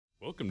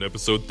Welcome to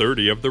episode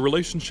 30 of the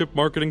Relationship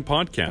Marketing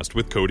Podcast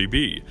with Cody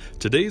B.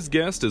 Today's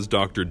guest is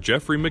Dr.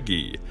 Jeffrey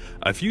McGee.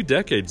 A few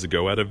decades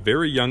ago, at a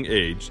very young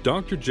age,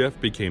 Dr. Jeff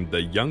became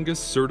the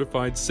youngest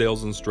certified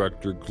sales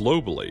instructor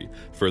globally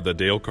for the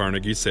Dale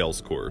Carnegie Sales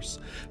Course.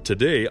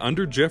 Today,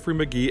 under Jeffrey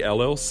McGee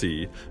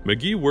LLC,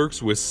 McGee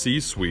works with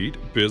C-suite,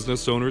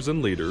 business owners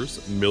and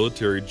leaders,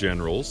 military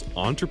generals,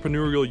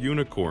 entrepreneurial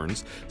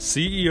unicorns,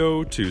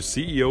 CEO to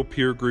CEO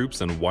peer groups,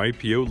 and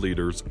YPO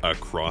leaders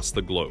across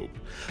the globe.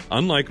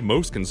 Unlike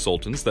most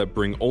consultants that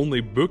bring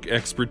only book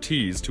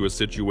expertise to a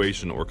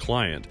situation or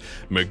client,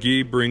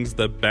 McGee brings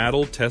the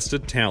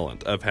battle-tested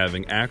talent of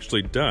having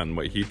actually done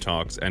what he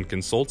talks and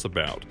consults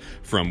about,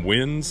 from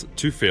wins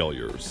to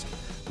failures.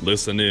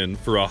 Listen in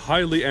for a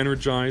highly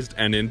energized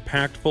and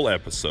impactful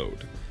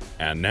episode.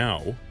 And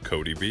now,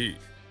 Cody B.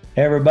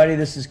 Hey everybody,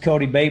 this is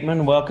Cody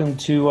Bateman. Welcome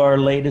to our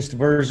latest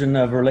version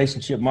of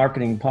Relationship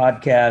Marketing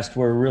Podcast.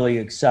 We're really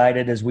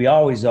excited, as we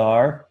always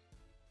are,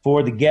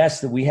 for the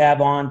guest that we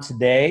have on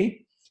today.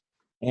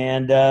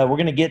 And we're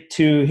going to get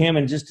to him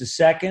in just a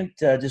second.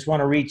 Just want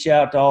to reach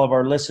out to all of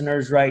our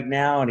listeners right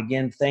now. And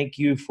again, thank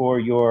you for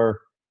your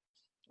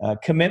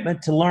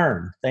commitment to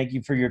learn. Thank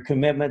you for your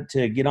commitment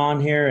to get on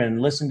here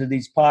and listen to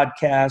these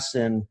podcasts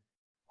and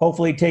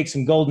hopefully take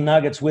some golden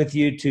nuggets with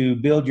you to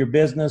build your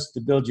business, to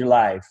build your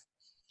life.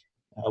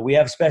 We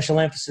have special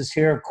emphasis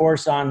here, of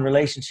course, on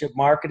relationship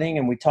marketing,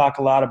 and we talk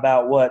a lot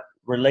about what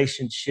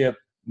relationship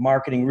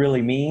marketing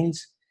really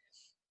means.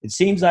 It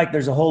seems like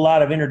there's a whole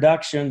lot of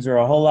introductions or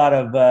a whole lot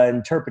of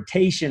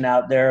interpretation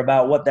out there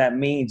about what that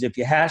means. If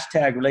you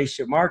hashtag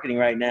relationship marketing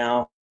right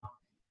now,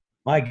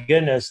 my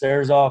goodness,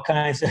 there's all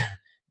kinds of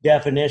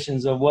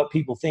definitions of what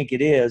people think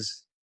it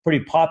is.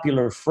 Pretty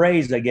popular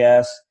phrase, I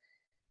guess,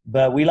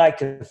 but we like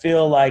to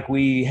feel like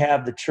we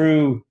have the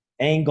true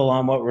angle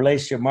on what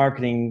relationship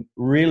marketing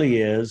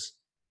really is.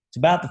 It's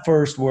about the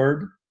first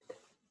word,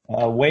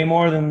 way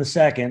more than the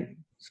second.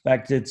 In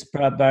fact, it's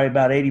probably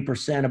about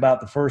 80%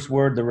 about the first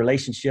word, the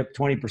relationship,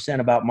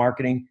 20% about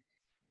marketing.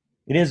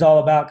 It is all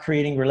about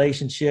creating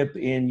relationship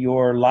in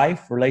your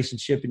life,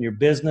 relationship in your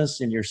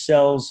business, in your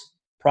sales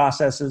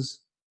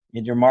processes,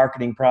 in your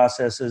marketing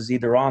processes,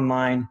 either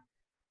online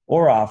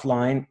or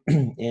offline.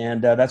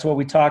 And that's what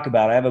we talk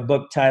about. I have a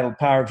book titled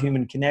Power of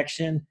Human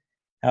Connection,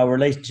 How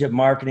Relationship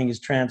Marketing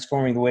is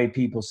Transforming the Way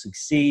People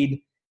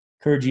Succeed.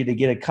 Encourage you to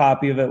get a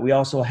copy of it. We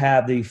also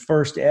have the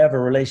first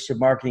ever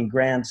Relationship Marketing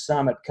Grand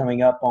Summit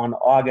coming up on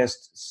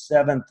August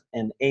 7th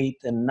and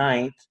 8th and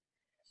 9th,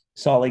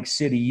 Salt Lake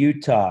City,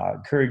 Utah.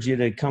 Encourage you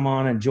to come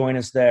on and join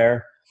us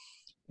there.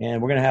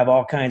 And we're going to have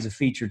all kinds of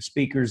featured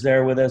speakers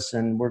there with us,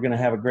 and we're going to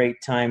have a great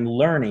time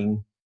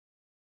learning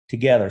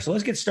together. So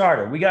let's get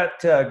started. We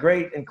got a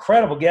great,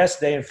 incredible guest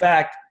today. In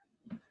fact,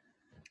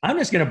 I'm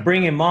just going to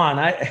bring him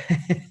on.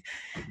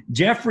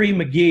 Jeffrey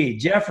McGee.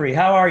 Jeffrey,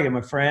 how are you,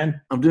 my friend?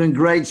 I'm doing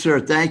great, sir.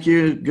 Thank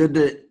you. Good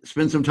to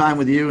spend some time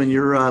with you and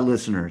your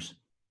listeners.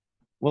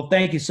 Well,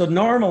 thank you. So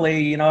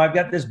normally, I've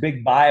got this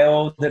big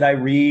bio that I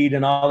read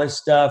and all this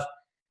stuff.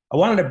 I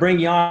wanted to bring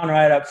you on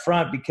right up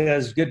front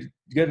because,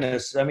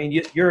 goodness, I mean,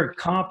 your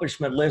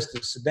accomplishment list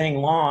is so dang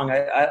long.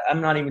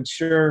 I'm not even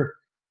sure.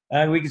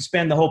 We could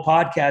spend the whole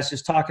podcast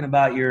just talking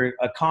about your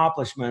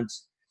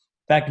accomplishments.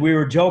 In fact, we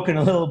were joking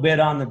a little bit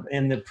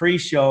in the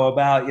pre-show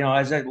about,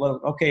 I said,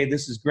 well, okay,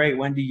 this is great.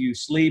 When do you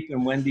sleep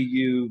and when do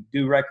you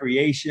do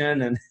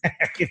recreation? And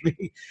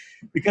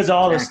because of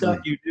all the stuff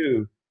you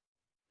do.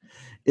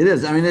 It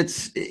is. I mean,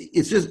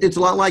 it's a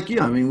lot like you.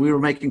 I mean, we were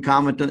making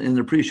comment in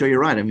the pre-show. You're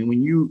right. I mean,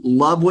 when you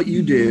love what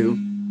you do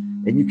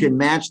and you can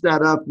match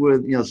that up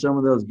with, some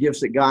of those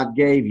gifts that God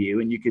gave you,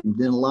 and you can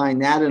then align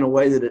that in a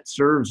way that it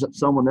serves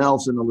someone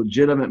else in a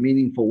legitimate,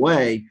 meaningful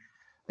way.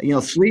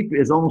 Sleep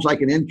is almost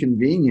like an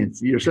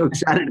inconvenience. You're so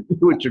excited to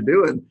do what you're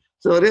doing.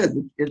 So it is.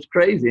 It's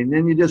crazy. And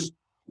then you just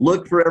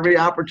look for every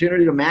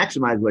opportunity to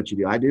maximize what you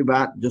do. I do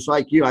about, just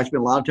like you, I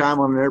spend a lot of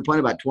time on an airplane,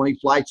 about 20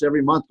 flights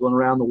every month going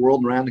around the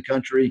world and around the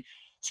country,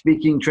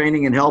 speaking,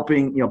 training, and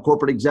helping,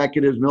 corporate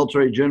executives,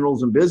 military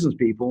generals, and business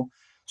people.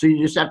 So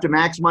you just have to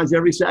maximize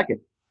every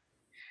second.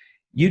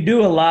 You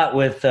do a lot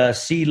with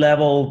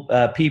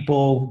C-level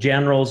people,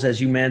 generals, as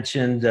you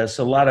mentioned.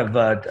 So a lot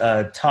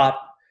of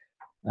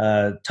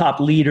top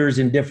leaders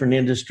in different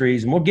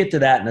industries, and we'll get to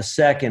that in a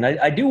second.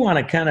 I do want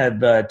to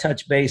kind of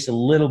touch base a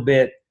little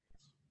bit.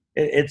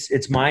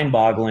 It's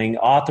mind-boggling.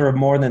 Author of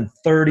more than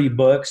 30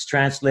 books,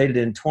 translated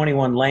in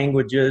 21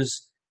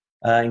 languages,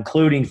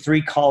 including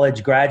 3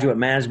 college graduate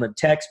management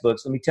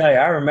textbooks. Let me tell you,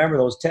 I remember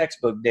those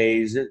textbook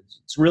days.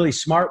 It's really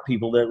smart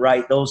people that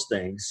write those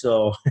things.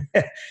 So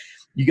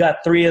you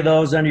got 3 of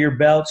those under your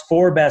belts,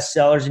 4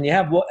 bestsellers, and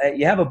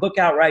you have a book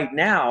out right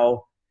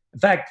now. In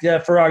fact,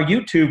 for our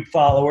YouTube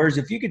followers,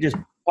 if you could just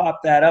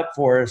pop that up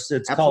for us,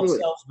 it's Absolutely. Called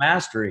Sales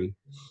Mastery.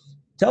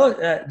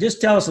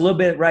 Just tell us a little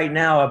bit right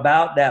now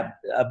about that,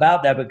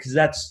 because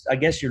that's, I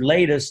guess, your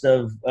latest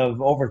of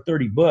over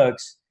 30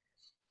 books.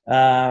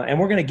 And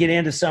we're going to get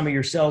into some of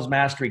your Sales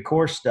Mastery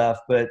course stuff,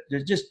 but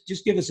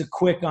just give us a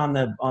quick on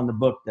the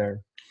book there.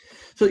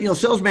 So,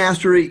 Sales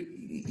Mastery,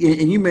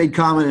 and you made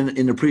comment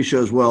in the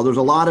pre-show as well, there's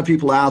a lot of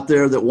people out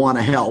there that want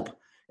to help,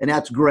 and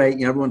that's great.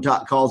 You know, everyone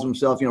calls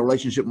themselves,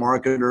 relationship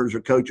marketers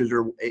or coaches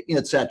or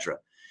et cetera.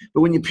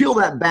 But when you peel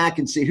that back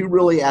and see who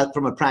really,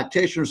 from a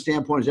practitioner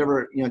standpoint, has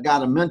ever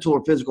got a mental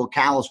or physical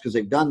callus because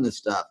they've done this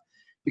stuff,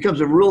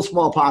 becomes a real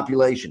small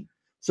population.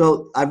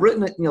 So I've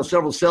written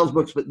several sales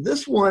books, but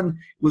this one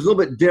was a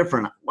little bit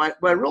different. What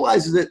I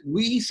realize is that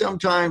we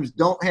sometimes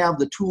don't have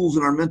the tools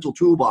in our mental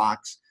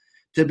toolbox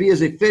to be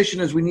as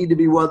efficient as we need to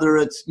be, whether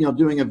it's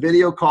doing a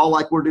video call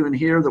like we're doing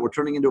here that we're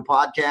turning into a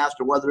podcast,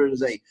 or whether it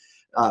is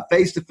a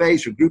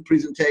face-to-face or group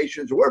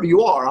presentations or wherever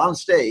you are on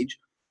stage.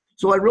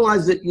 So I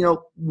realized that,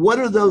 what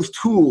are those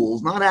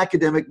tools, not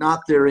academic,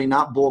 not theory,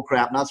 not bull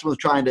crap, not someone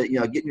trying to,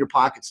 get in your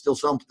pocket, steal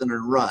something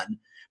and run.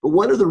 But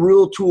what are the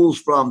real tools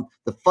from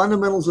the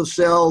fundamentals of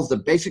sales, the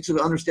basics of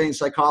understanding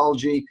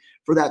psychology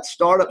for that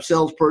startup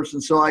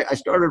salesperson? So I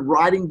started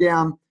writing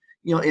down,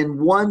 in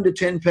 1 to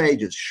 10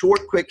 pages, short,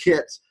 quick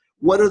hits.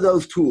 What are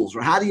those tools?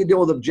 Or how do you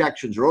deal with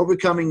objections or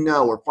overcoming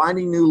no or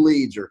finding new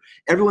leads? Or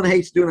everyone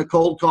hates doing a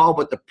cold call,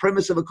 but the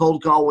premise of a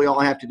cold call we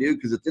all have to do,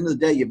 because at the end of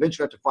the day, you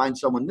eventually have to find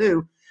someone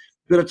new.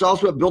 But it's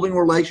also about building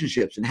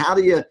relationships and how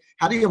do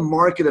you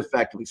market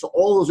effectively? So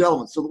all those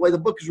elements. So the way the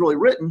book is really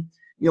written,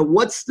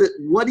 what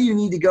do you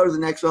need to go to the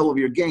next level of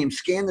your game?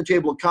 Scan the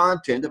table of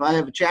content. If I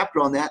have a chapter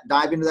on that,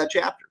 dive into that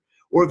chapter.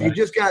 Or if you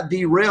just got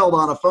derailed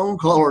on a phone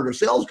call or a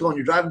sales call and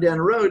you're driving down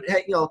the road,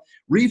 hey,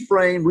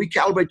 reframe,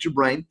 recalibrate your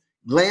brain,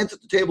 glance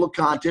at the table of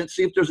content,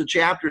 see if there's a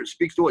chapter that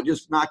speaks to what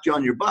just knocked you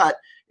on your butt,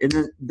 and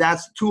then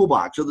that's the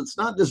toolbox. So it's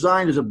not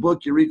designed as a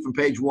book you read from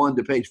page 1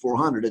 to page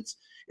 400.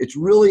 It's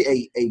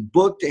really a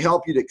book to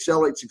help you to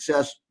accelerate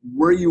success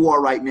where you are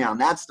right now,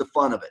 and that's the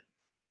fun of it.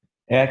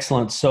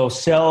 Excellent. So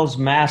sales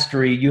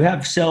mastery, you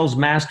have sales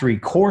mastery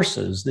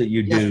courses that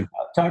you do. Yes.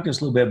 Talk to us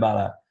a little bit about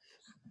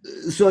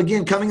that. So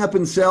again, coming up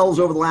in sales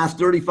over the last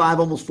 35,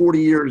 almost 40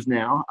 years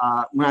now.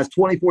 When I was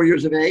 24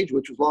 years of age,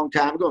 which was a long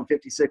time ago, I'm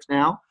 56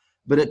 now.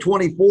 But at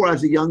 24, I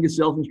was the youngest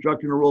sales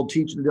instructor in the world,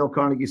 teaching the Dale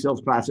Carnegie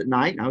sales class at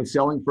night. I was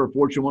selling for a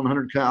Fortune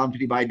 100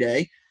 company by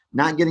day,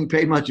 not getting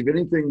paid much of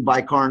anything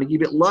by Carnegie,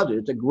 but loved it.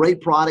 It's a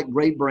great product,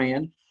 great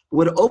brand.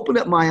 What opened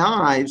up my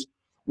eyes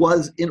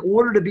was, in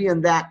order to be in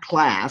that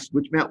class,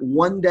 which meant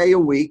 1 day a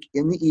week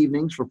in the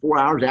evenings for 4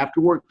 hours after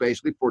work,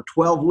 basically for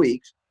 12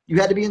 weeks, you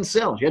had to be in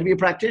sales. You had to be a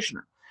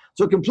practitioner.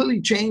 So it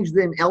completely changed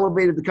and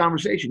elevated the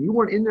conversation. You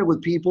weren't in there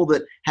with people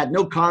that had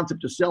no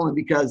concept of selling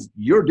because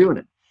you're doing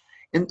it.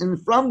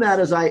 And from that,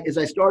 as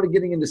I started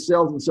getting into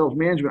sales and sales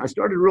management, I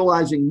started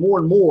realizing more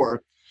and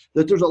more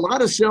that there's a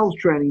lot of sales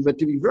training, but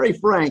to be very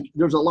frank,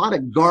 there's a lot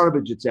of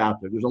garbage that's out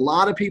there. There's a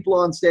lot of people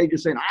on stage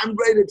saying, I'm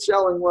great at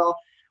selling. Well,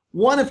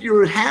 one, if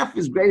you're half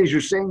as great as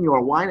you're saying you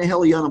are, why in the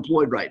hell are you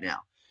unemployed right now?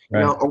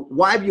 Right. Or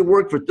why have you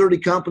worked for 30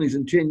 companies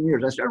in 10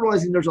 years? I started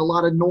realizing there's a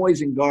lot of noise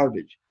and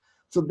garbage.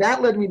 So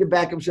that led me to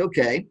back up and say,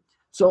 okay,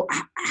 so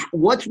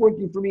what's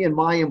working for me and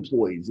my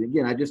employees?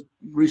 Again, I just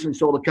recently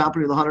sold a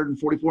company with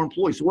 144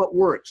 employees. So what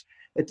works?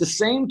 At the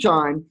same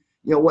time,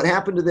 what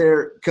happened to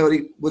there,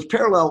 Cody, was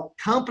parallel.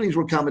 Companies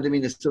were coming to me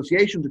and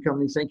associations were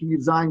coming and saying, can you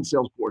design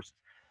sales courses?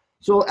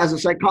 So as a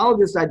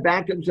psychologist, I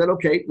backed up and said,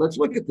 okay, let's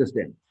look at this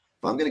then.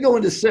 If I'm going to go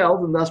into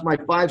sales, and that's my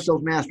 5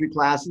 sales mastery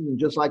classes, and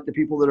just like the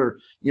people that are,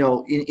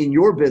 in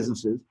your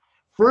businesses,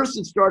 first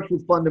it starts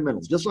with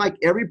fundamentals. Just like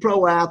every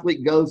pro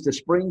athlete goes to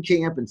spring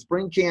camp, and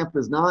spring camp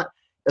is not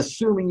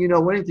assuming you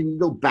know anything. You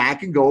go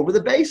back and go over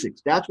the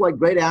basics. That's why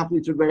great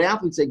athletes are great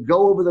athletes. They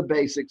go over the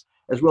basics,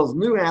 as well as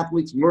new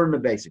athletes learn the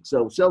basics.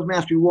 So Sales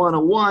Mastery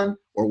 101,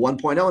 or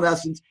 1.0 in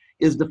essence,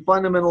 is the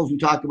fundamentals. We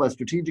talk about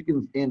strategic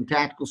and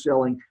tactical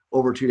selling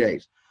over 2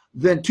 days.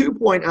 Then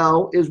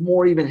 2.0 is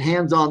more even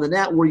hands-on than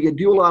that, where you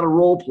do a lot of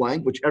role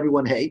playing, which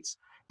everyone hates,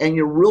 and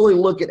you really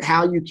look at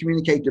how you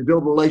communicate to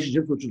build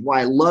relationships, which is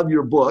why I love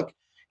your book.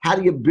 How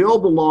do you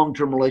build the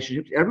long-term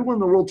relationships? Everyone in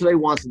the world today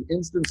wants an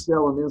instant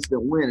sell and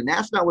instant win, and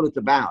that's not what it's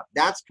about.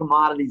 That's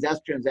commodities.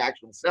 That's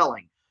transactional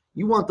selling.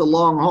 You want the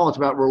long haul. It's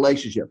about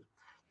relationships.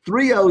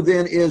 3.0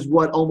 then is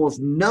what almost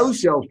no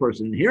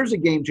salesperson, and here's a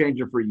game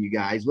changer for you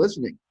guys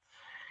listening.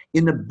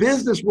 In the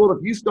business world,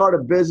 if you start a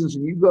business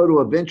and you go to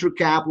a venture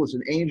capitalist,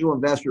 an angel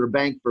investor, or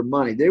bank for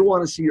money, they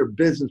want to see your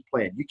business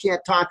plan. You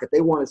can't talk it.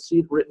 They want to see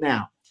it written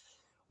out.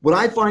 What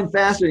I find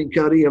fascinating,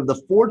 Cody, of the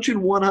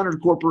Fortune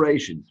 100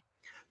 corporations,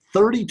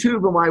 32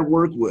 of them I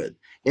work with.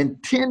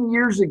 And 10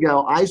 years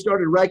ago, I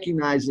started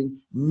recognizing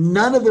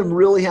none of them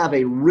really have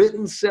a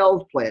written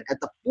sales plan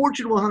at the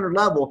Fortune 100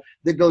 level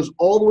that goes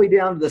all the way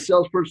down to the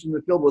salesperson in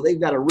the field, where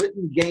they've got a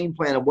written game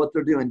plan of what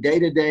they're doing day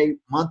to day,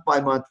 month by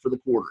month for the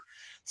quarter.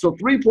 So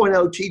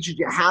 3.0 teaches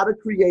you how to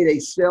create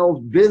a sales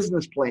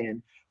business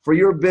plan for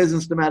your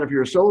business, no matter if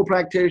you're a solo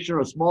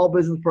practitioner, a small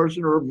business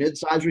person, or a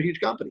mid-sized or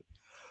huge company.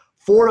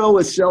 4.0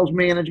 is sales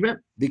management,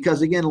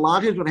 because again, a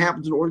lot of times what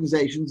happens in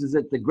organizations is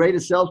that the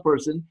greatest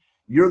salesperson,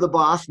 you're the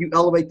boss, you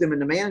elevate them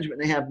into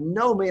management, and they have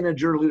no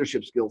manager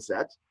leadership skill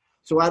sets.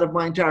 So out of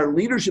my entire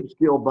leadership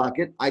skill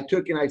bucket, I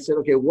took and I said,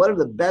 okay, what are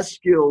the best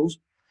skills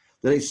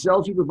that a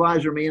sales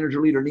supervisor, manager,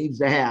 leader needs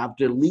to have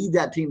to lead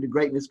that team to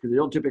greatness, because they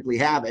don't typically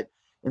have it?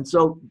 And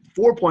so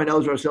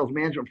 4.0 is our sales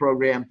management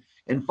program.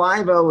 And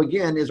 5.0,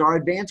 again, is our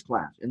advanced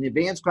class. And the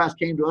advanced class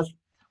came to us.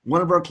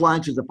 One of our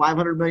clients is a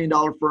 $500 million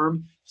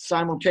firm.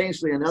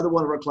 Simultaneously, another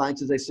one of our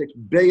clients is a $6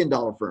 billion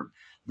firm.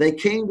 They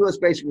came to us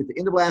basically at the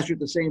end of last year at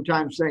the same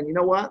time saying, you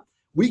know what?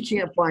 We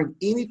can't find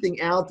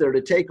anything out there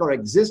to take our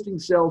existing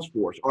sales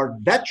force, our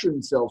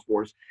veteran sales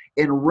force,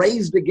 and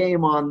raise the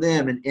game on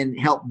them and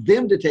help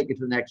them to take it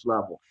to the next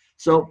level.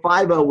 So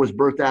 5.0 was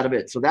birthed out of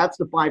it. So that's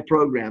the 5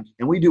 programs.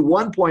 And we do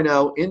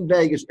 1.0 in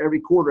Vegas every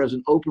quarter as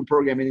an open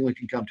program. Anyone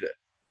can come to it.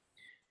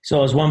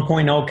 So is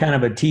 1.0 kind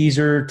of a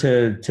teaser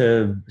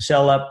to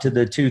sell up to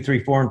the 2,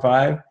 3, 4, and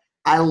 5?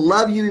 I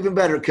love you even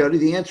better, Cody.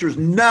 The answer is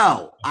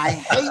no. I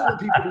hate when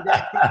people do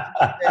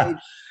that.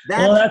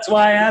 That's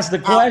why I asked the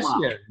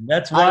question.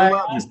 That's why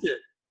I asked it.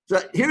 So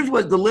here's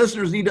what the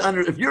listeners need to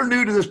if you're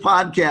new to this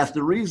podcast,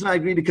 the reason I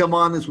agreed to come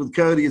on this with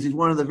Cody is he's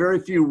one of the very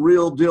few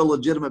real deal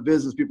legitimate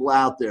business people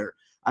out there.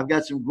 I've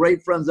got some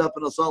great friends up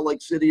in the Salt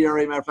Lake City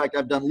area. Matter of fact,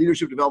 I've done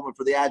leadership development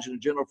for the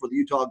Adjutant General for the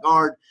Utah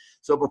Guard.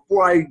 So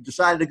before I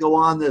decided to go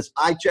on this,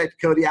 I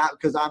checked Cody out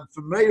because I'm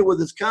familiar with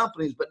his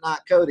companies, but not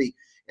Cody.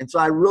 And so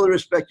I really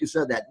respect you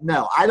said that.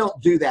 No, I don't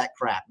do that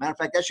crap. Matter of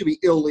fact, that should be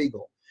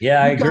illegal.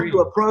 Yeah, I agree. You come to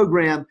a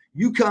program,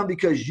 you come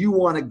because you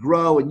want to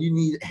grow and you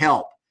need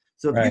help.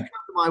 So if you come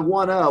to my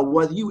 1.0,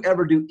 whether you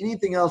ever do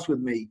anything else with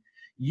me,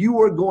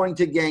 you are going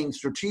to gain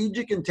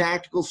strategic and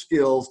tactical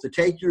skills to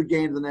take your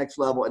game to the next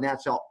level. And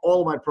that's how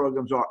all of my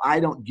programs are. I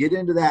don't get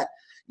into that,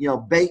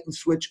 bait and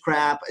switch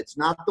crap. It's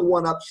not the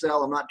one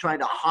upsell. I'm not trying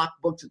to hawk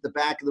books at the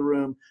back of the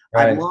room.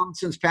 I've long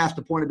since passed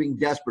the point of being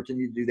desperate to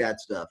need to do that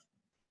stuff.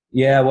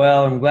 Yeah,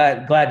 well, I'm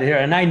glad to hear.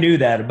 And I knew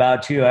that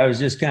about you. I was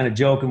just kind of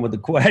joking with the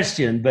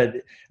question, but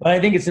I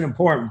think it's an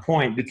important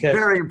point because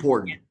very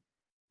important.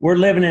 We're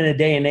living in a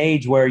day and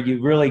age where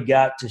you really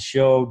got to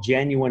show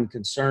genuine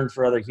concern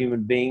for other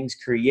human beings,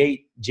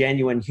 create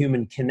genuine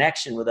human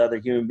connection with other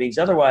human beings.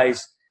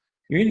 Otherwise,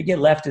 you're going to get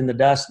left in the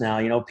dust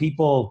now.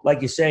 People,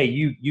 like you say,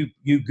 you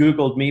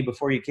Googled me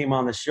before you came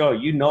on the show.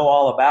 You know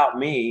all about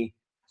me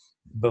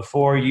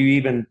before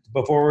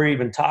we're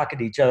even talking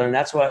to each other. And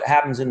that's what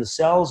happens in the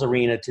sales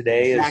arena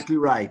today. Exactly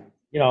right.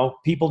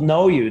 People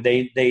know you.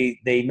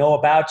 They know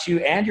about you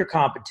and your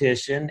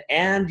competition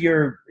and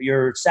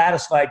your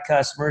satisfied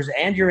customers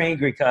and your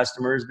angry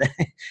customers.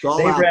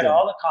 They've read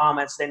all the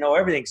comments. They know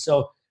everything.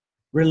 So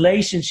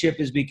relationship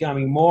is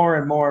becoming more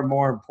and more and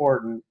more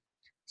important.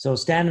 So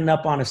standing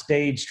up on a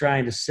stage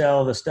trying to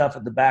sell the stuff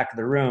at the back of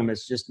the room,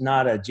 it's just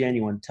not a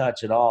genuine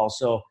touch at all.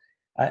 So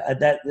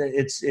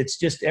it's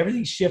just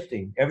everything's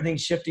shifting.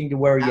 Everything's shifting to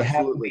where you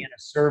have to be in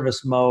a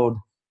service mode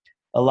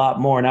a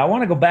lot more. Now I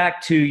want to go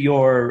back to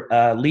your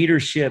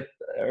leadership,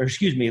 let's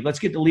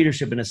get to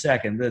leadership in a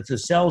second. That's a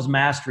sales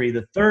mastery.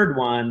 The third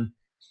one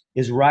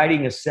is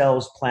writing a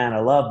sales plan.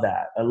 I love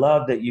that. I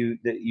love that you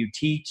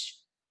teach.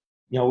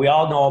 We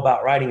all know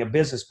about writing a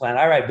business plan.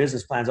 I write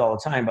business plans all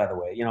the time, by the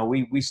way.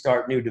 We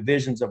start new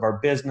divisions of our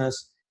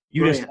business.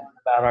 You just talked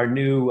about our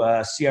new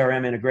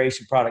CRM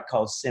integration product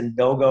called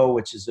Sendogo,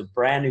 which is a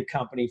brand new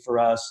company for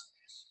us.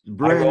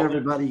 Brilliant,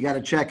 everybody. You got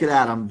to check it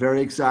out. I'm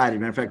very excited.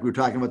 Matter of fact, we were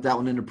talking about that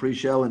one in the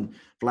pre-show, and for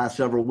the last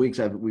several weeks,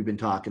 we've been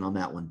talking on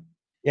that one.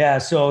 Yeah.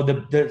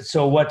 So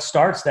so what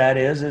starts that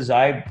is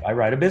I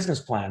write a business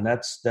plan.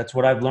 That's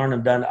what I've learned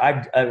and done.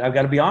 I've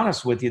got to be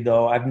honest with you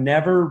though. I've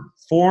never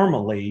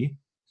formally,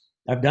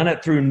 I've done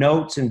it through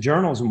notes and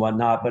journals and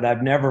whatnot, but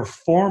I've never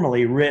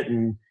formally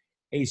written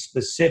a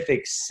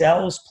specific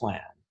sales plan.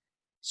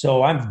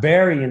 So I'm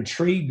very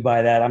intrigued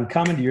by that. I'm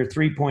coming to your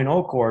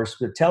 3.0 course,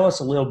 but tell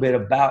us a little bit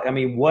about,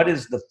 what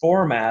is the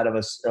format of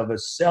a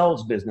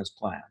sales business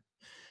plan?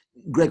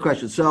 Great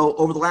question. So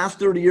over the last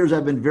 30 years,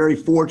 I've been very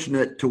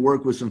fortunate to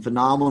work with some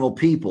phenomenal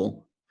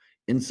people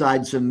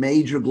inside some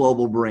major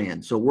global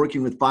brands. So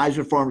working with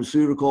Pfizer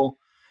Pharmaceutical,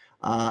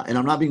 and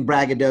I'm not being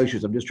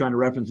braggadocious. I'm just trying to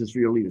reference this for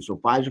your leaders. So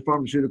Pfizer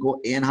Pharmaceutical,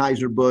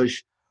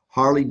 Anheuser-Busch,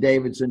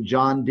 Harley-Davidson,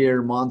 John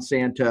Deere,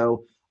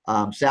 Monsanto,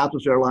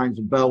 Southwest Airlines,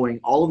 and Boeing,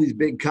 all of these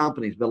big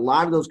companies. But a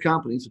lot of those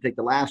companies, to take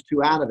the last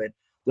two out of it,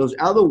 those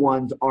other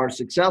ones are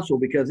successful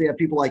because they have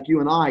people like you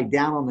and I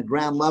down on the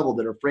ground level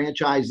that are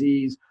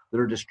franchisees, that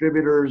are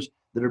distributors,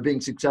 that are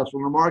being successful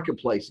in the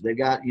marketplace. They've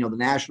got, the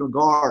National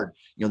Guard.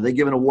 They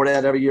give an award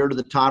out every year to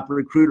the top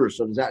recruiters.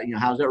 So does that,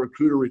 how's that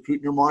recruiter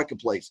recruiting your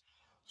marketplace?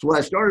 So what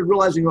I started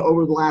realizing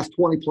over the last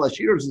 20 plus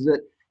years is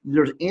that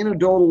there's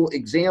anecdotal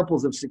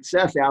examples of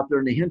success out there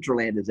in the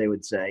hinterland, as they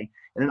would say.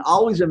 And it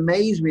always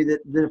amazed me that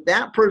if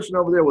that person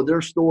over there with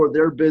their store,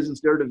 their business,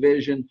 their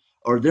division,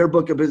 or their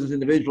book of business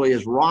individually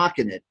is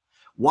rocking it,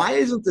 why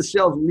isn't the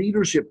sales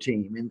leadership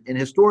team, and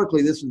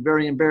historically this is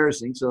very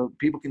embarrassing, so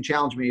people can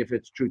challenge me if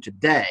it's true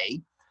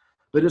today,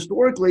 but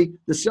historically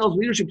the sales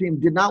leadership team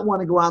did not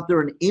want to go out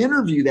there and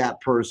interview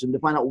that person to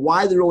find out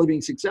why they're really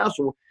being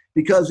successful,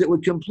 because it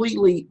would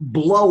completely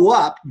blow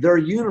up their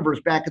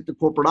universe back at the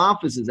corporate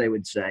office, as they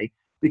would say,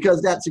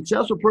 because that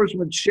successful person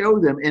would show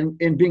them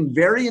and being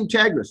very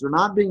integrous. They're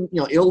not being,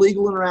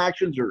 illegal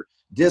interactions or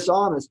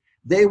dishonest,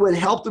 they would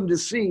help them to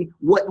see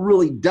what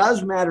really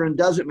does matter and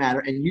doesn't matter.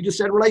 And you just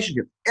said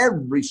relationship.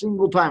 Every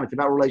single time it's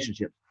about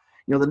relationships.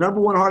 You know, the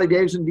number one Harley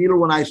Davidson dealer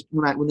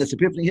when this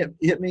epiphany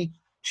hit me,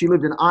 she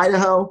lived in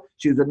Idaho.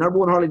 She was the number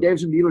one Harley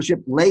Davidson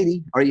dealership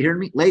lady. Are you hearing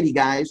me? Lady,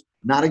 guys,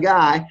 not a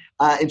guy.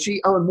 And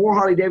she owned more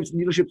Harley Davidson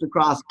dealerships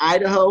across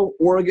Idaho,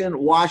 Oregon,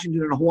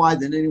 Washington, and Hawaii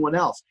than anyone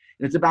else.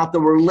 And it's about the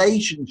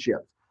relationship.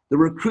 The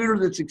recruiter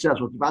that's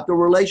successful. It's about the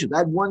relationship. I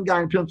had one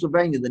guy in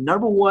Pennsylvania, the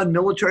number one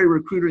military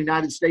recruiter in the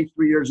United States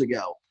 3 years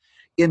ago,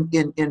 in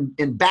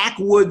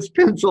backwoods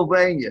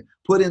Pennsylvania,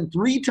 put in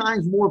 3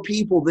 times more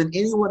people than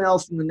anyone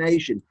else in the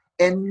nation.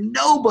 And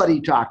nobody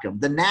talked to him.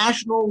 The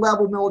national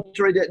level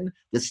military didn't.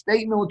 The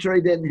state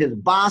military didn't. His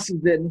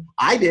bosses didn't.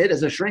 I did.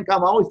 As a shrink,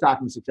 I'm always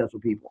talking to successful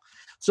people.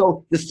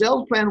 So the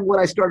sales plan, what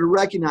I started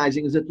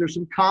recognizing is that there's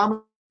some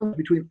common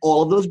between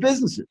all of those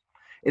businesses.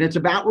 And it's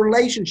about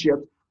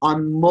relationships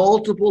on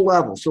multiple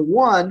levels. So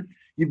one,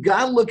 you've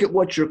got to look at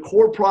what your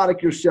core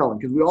product you're selling,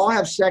 because we all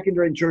have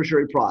secondary and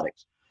tertiary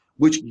products,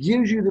 which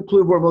gives you the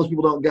clue where most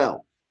people don't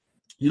go.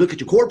 You look at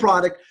your core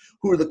product,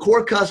 who are the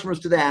core customers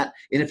to that,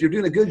 and if you're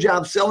doing a good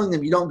job selling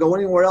them, you don't go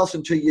anywhere else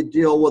until you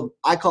deal with,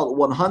 I call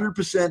it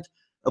 100%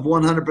 of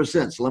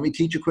 100%. So let me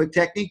teach a quick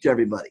technique to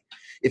everybody.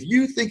 If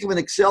you think of an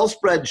Excel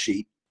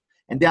spreadsheet,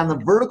 and down the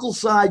vertical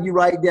side, you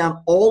write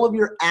down all of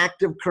your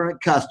active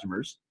current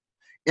customers,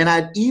 and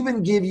I'd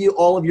even give you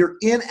all of your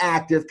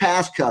inactive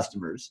past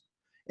customers.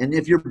 And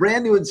if you're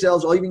brand new in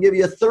sales, I'll even give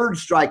you a third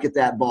strike at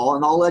that ball,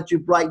 and I'll let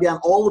you write down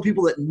all the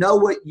people that know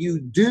what you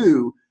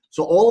do.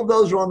 So all of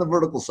those are on the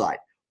vertical side.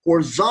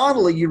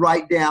 Horizontally, you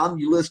write down,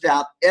 you list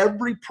out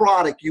every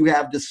product you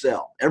have to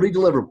sell, every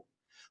deliverable.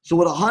 So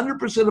what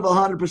 100% of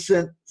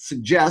 100%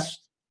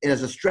 suggests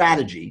as a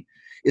strategy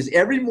is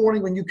every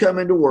morning when you come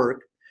into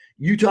work,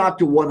 you talk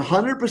to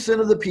 100%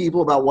 of the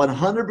people about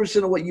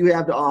 100% of what you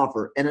have to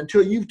offer. And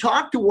until you've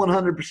talked to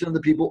 100% of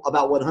the people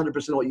about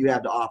 100% of what you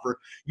have to offer,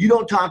 you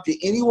don't talk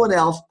to anyone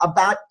else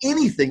about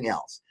anything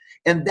else.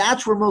 And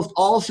that's where most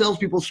all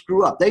salespeople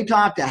screw up. They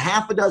talk to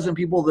half a dozen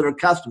people that are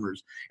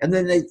customers, and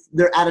then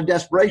they're out of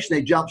desperation,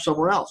 they jump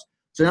somewhere else.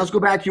 So now let's go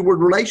back to your word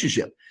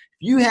relationship.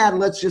 If you had,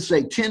 let's just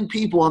say, 10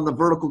 people on the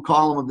vertical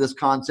column of this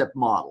concept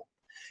model,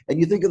 and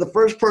you think of the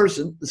first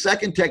person, the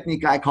second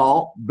technique I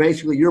call,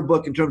 basically your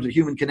book in terms of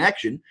human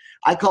connection,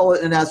 I call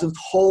it in essence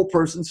whole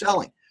person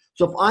selling.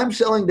 So if I'm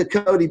selling to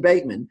Cody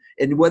Bateman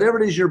and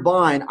whatever it is you're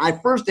buying, I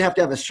first have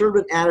to have a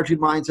servant attitude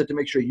mindset to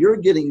make sure you're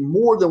getting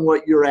more than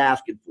what you're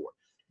asking for.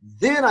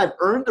 Then I've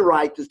earned the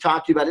right to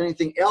talk to you about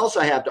anything else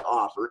I have to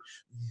offer.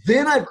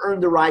 Then I've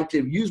earned the right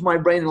to use my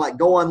brain and like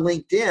go on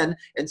LinkedIn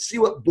and see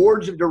what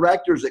boards of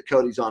directors that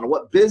Cody's on, or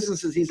what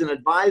businesses he's an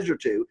advisor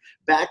to,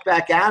 back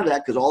out of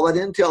that, because all that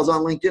intel is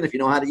on LinkedIn if you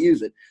know how to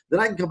use it. Then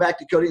I can come back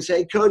to Cody and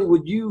say, hey, Cody,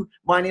 would you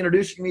mind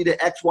introducing me to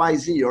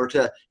XYZ or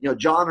to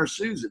John or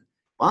Susan?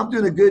 If I'm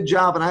doing a good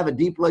job and I have a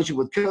deep relationship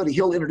with Cody,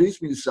 he'll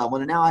introduce me to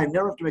someone, and now I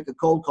never have to make a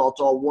cold call. It's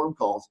all warm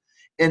calls.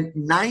 And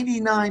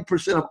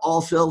 99% of all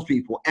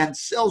salespeople and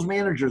sales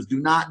managers do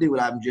not do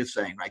what I'm just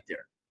saying right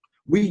there.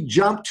 We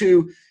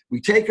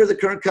take care of the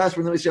current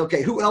customer, and then we say,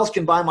 okay, who else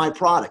can buy my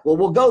product? Well,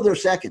 we'll go there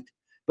second,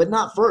 but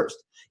not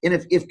first. And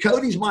if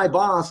Cody's my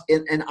boss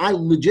and I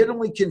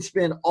legitimately can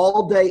spend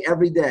all day,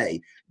 every day,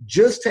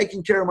 just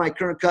taking care of my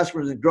current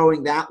customers and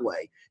growing that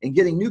way and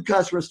getting new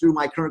customers through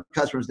my current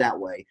customers that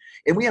way,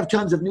 and we have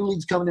tons of new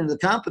leads coming into the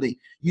company,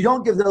 you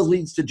don't give those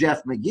leads to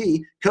Jeff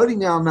McGee. Cody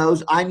now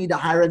knows I need to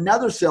hire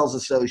another sales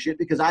associate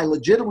because I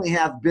legitimately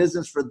have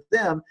business for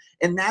them,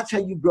 and that's how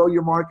you grow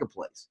your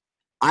marketplace.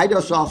 I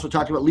just also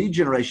talked about lead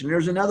generation.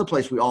 There's another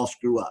place we all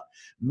screw up.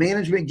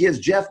 Management gives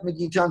Jeff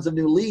McGee tons of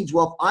new leads.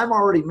 Well, if I'm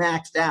already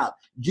maxed out,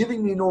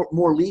 giving me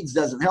more leads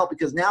doesn't help,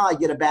 because now I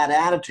get a bad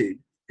attitude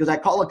because I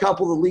call a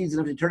couple of the leads,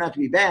 and if they turn out to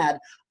be bad,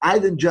 I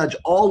then judge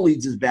all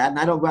leads as bad, and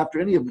I don't go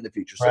after any of them in the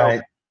future. So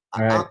right.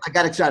 I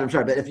got excited. I'm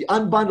sorry, but if you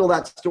unbundle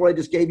that story I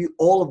just gave you,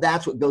 all of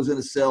that's what goes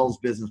into sales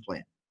business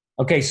plan.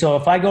 Okay, so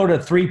if I go to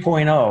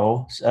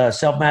 3.0,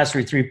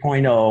 Self-Mastery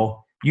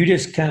 3.0, you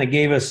just kind of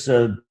gave us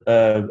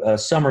a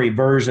summary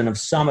version of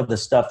some of the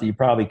stuff that you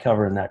probably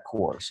cover in that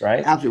course,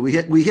 right?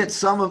 Absolutely. We hit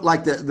some of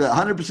like the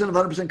 100% of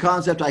 100%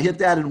 concept. I hit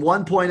that in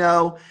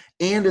 1.0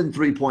 and in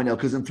 3.0,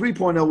 because in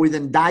 3.0 we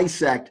then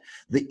dissect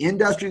the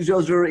industries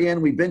those are in.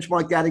 We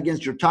benchmark that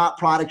against your top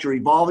products, your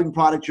evolving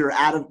products,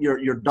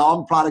 your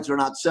dog products are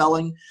not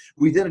selling.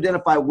 We then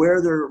identify where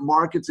there are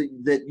markets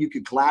that you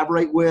could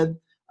collaborate with.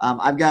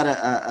 I've got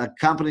a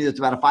company that's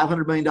about a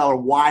 $500 million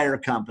wire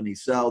company.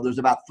 So there's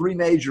about 3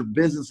 major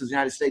businesses in the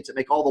United States that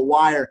make all the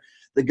wire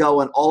that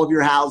go in all of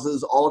your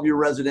houses, all of your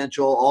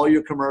residential, all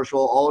your commercial,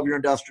 all of your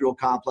industrial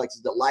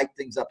complexes that light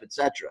things up,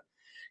 etc.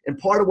 And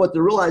part of what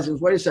they're realizing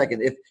is, wait a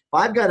second, if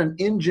I've got an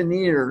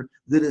engineer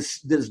that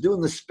is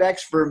doing the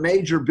specs for a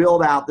major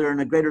build out there in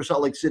the greater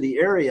Salt Lake City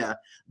area,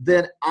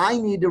 then I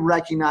need to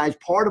recognize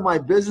part of my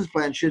business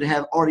plan should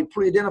have already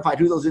pre-identified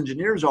who those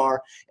engineers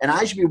are, and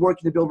I should be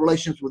working to build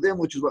relationships with them,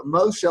 which is what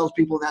most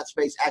salespeople in that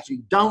space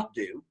actually don't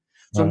do.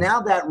 So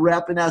now that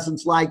rep, in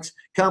essence, likes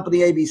company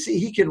ABC.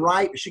 She can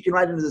write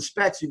into the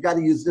specs, you've got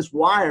to use this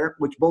wire,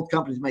 which both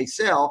companies may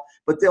sell,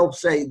 but they'll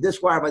say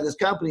this wire by this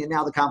company, and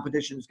now the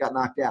competition has got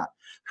knocked out.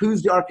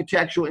 Who's the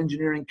architectural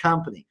engineering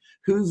company?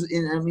 Who's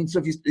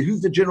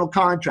the general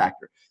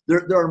contractor?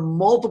 There are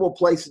multiple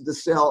places to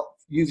sell,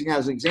 using that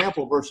as an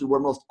example, versus where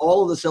most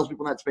all of the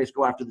salespeople in that space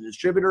go after the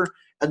distributor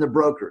and the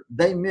broker.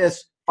 They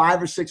miss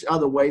 5 or 6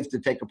 other ways to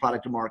take a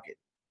product to market.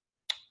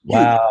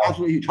 Wow. Huge,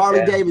 absolutely huge.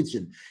 Harley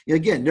Davidson.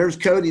 Again, there's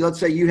Cody. Let's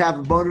say you have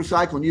a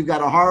motorcycle and you've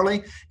got a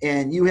Harley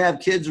and you have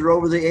kids that are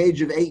over the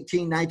age of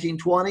 18, 19,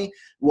 20.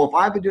 Well, if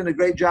I've been doing a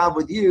great job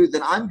with you,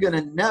 then I'm going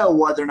to know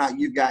whether or not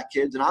you've got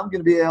kids, and I'm going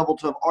to be able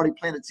to have already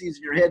planted seeds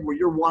in your head where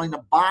you're wanting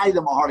to buy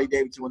them a Harley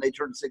Davidson when they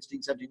turn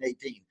 16, 17,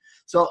 18.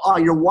 So,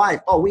 your wife,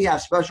 we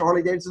have special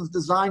Harley Davidsons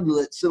designed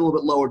that sit a little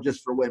bit lower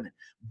just for women.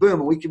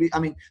 Boom. We could be,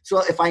 so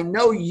if I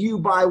know you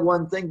buy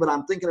one thing, but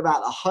I'm thinking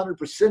about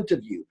 100%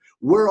 of you,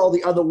 where are all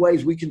the other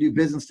ways we can do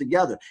business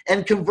together?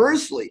 And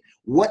conversely,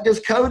 what does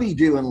Cody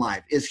do in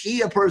life? Is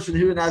he a person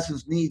who in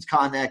essence needs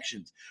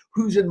connections?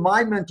 Who's in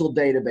my mental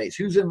database?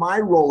 Who's in my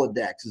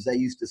Rolodex, as they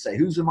used to say?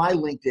 Who's in my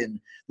LinkedIn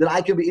that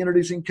I could be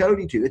introducing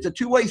Cody to? It's a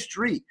two-way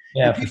street.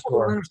 Yeah, and people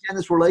don't understand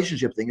this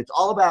relationship thing. It's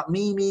all about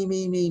me, me,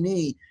 me, me,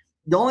 me.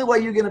 The only way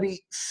you're going to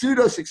be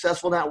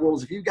pseudo-successful in that world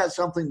is if you've got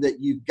something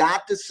that you've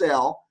got to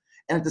sell,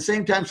 and at the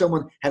same time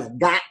someone has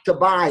got to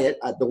buy it.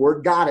 The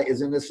word "gotta"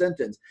 is in the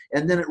sentence.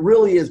 And then it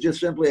really is just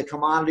simply a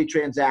commodity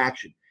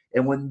transaction.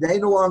 And when they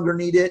no longer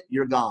need it,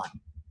 you're gone.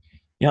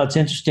 It's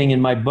interesting.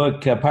 In my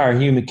book, Power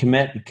of Human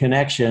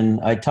Connection,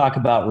 I talk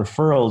about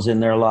referrals in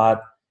there a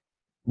lot.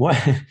 One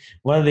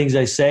of the things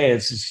I say,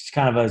 it's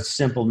kind of a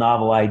simple,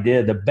 novel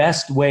idea. The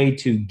best way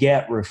to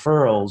get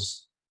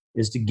referrals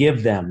is to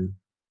give them.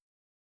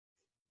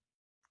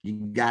 You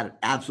got it.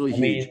 Absolutely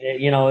huge.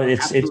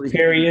 It's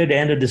period,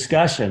 end of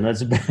discussion.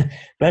 That's the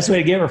best way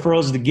to get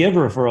referrals is to give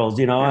referrals,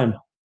 and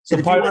so and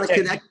if you want to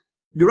connect,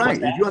 you're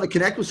right. If you want to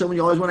connect with someone,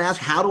 you always want to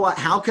ask,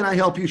 how can I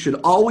help you? Should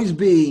always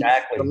be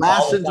the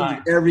last sentence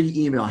of every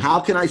email. How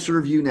can I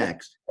serve you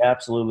next?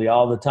 Absolutely.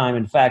 All the time.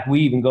 In fact,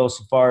 we even go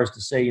so far as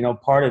to say,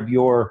 part of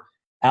your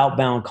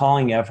outbound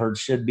calling efforts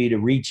should be to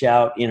reach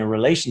out in a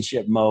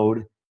relationship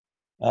mode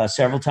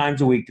several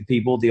times a week to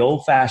people the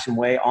old-fashioned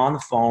way, on the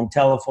phone,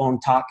 telephone,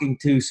 talking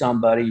to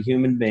somebody,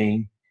 human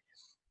being.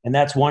 And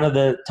that's one of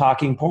the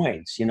talking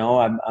points.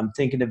 I'm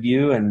thinking of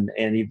you, and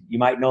you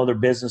might know their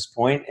business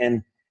point,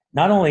 and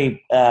not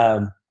only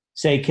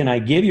say, can I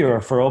give you a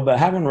referral, but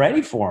have one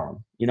ready for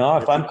them.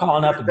 If I'm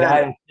calling up a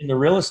guy in the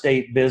real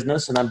estate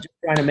business and I'm just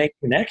trying to make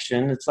a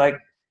connection, it's like,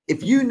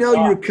 if you know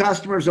your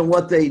customers and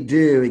what they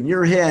do, in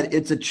your head,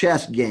 it's a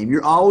chess game.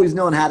 You're always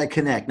knowing how to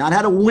connect, not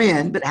how to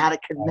win, but how to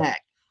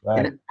connect.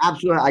 Right. And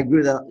absolutely, I agree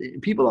with that.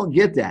 People don't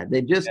get that.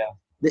 They just,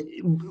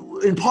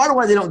 and part of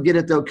why they don't get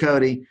it though,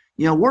 Cody,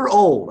 we're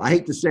old. I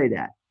hate to say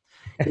that.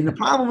 And the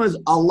problem is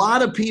a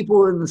lot of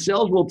people in the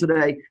sales world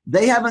today,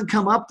 they haven't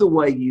come up the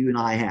way you and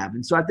I have.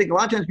 And so I think a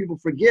lot of times people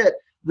forget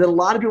that a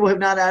lot of people have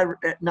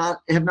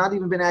not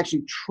even been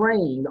actually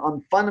trained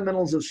on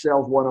fundamentals of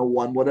sales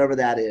 101, whatever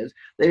that is.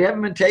 They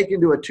haven't been taken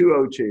to a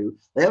 202.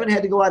 They haven't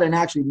had to go out and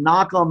actually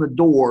knock on the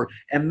door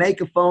and make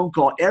a phone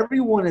call.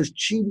 Everyone is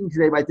cheating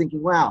today by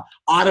thinking, wow,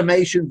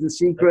 automation's the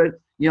secret.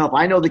 If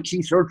I know the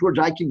key search words,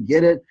 I can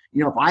get it.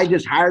 If I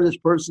just hire this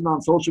person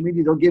on social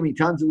media, they'll give me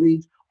tons of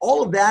leads.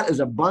 All of that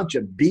is a bunch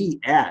of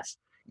BS.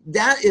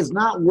 That is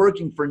not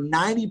working for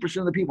 90%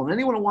 of the people. And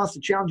anyone who wants to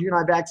challenge you and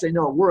I back, say,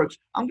 no, it works,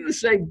 I'm going to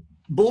say,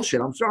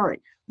 bullshit. I'm sorry.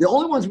 The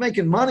only ones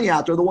making money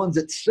out there are the ones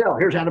that sell.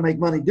 Here's how to make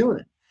money doing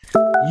it.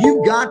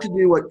 You've got to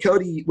do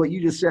what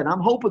you just said. I'm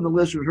hoping the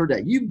listeners heard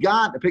that. You've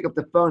got to pick up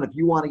the phone if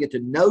you want to get to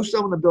know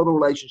someone and build a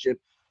relationship.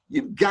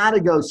 You've got to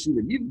go see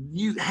them.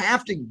 You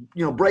have to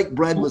break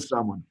bread with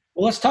someone.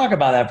 Well, let's talk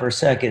about that for a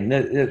second.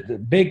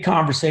 The big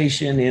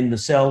conversation in the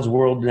sales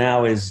world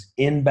now is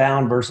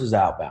inbound versus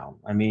outbound.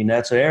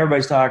 That's what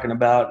everybody's talking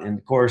about. And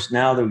of course,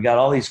 now that we got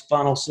all these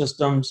funnel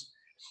systems,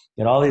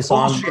 get all this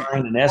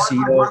online and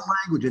SEO. One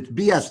language, it's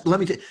BS. Let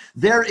me tell you,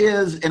 there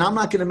is, and I'm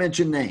not going to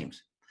mention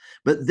names,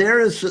 but there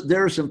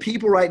are some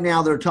people right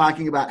now that are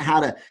talking about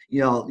how to,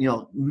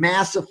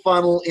 massive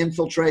funnel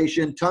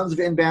infiltration, tons of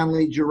inbound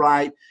leads. You're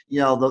right.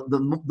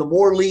 The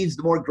more leads,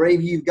 the more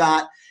gravy you've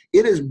got.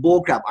 It is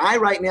bullcrap.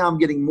 Right now I'm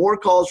getting more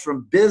calls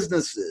from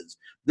businesses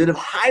that have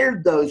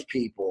hired those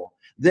people,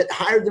 that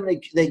hired them.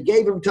 They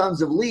gave them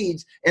tons of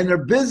leads, and their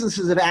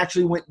businesses have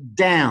actually went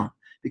down.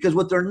 Because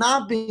what they're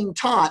not being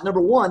taught,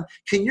 number one,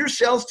 can your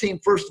sales team,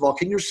 first of all,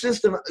 can your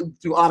system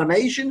through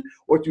automation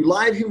or through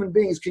live human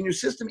beings, can your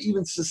system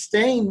even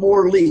sustain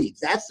more leads?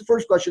 That's the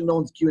first question no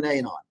one's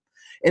Q&Ing on.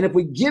 And if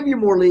we give you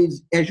more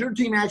leads, has your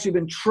team actually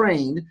been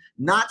trained,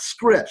 not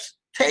scripts?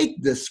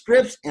 Take the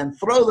scripts and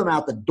throw them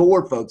out the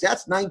door, folks.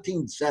 That's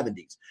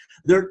 1970s.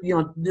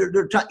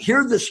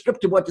 Here's the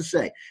script of what to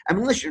say.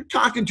 Unless you're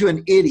talking to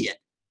an idiot,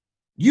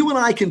 you and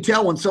I can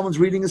tell when someone's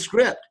reading a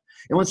script.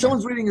 And when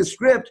someone's reading a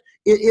script,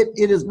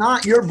 it is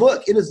not your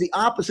book. It is the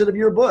opposite of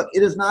your book.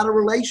 It is not a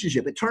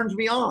relationship. It turns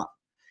me off.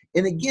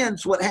 And again,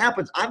 so what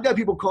happens, I've got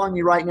people calling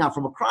me right now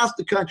from across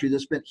the country that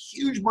spent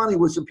huge money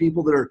with some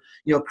people that are,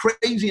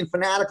 crazy and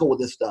fanatical with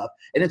this stuff.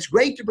 And it's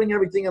great to bring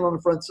everything in on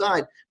the front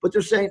side, but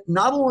they're saying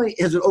not only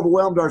has it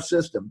overwhelmed our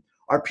system,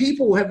 our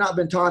people have not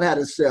been taught how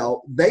to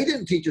sell. They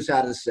didn't teach us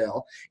how to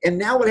sell. And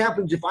now what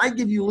happens if I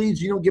give you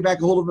leads, you don't get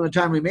back a hold of them in a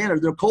timely manner,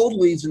 they're cold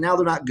leads and now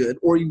they're not good,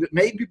 or you've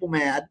made people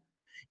mad.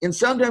 And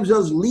sometimes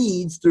those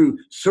leads through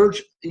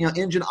search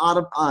engine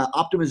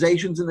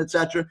optimizations and et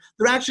cetera,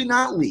 they're actually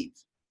not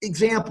leads.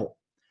 Example,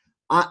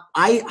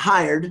 I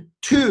hired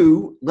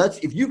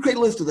if you create a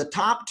list of the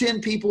top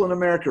 10 people in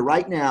America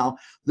right now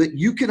that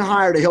you can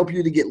hire to help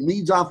you to get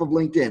leads off of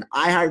LinkedIn,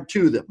 I hired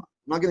 2 of them.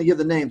 I'm not going to give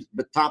the names,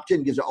 but top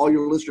 10 gives all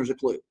your listeners a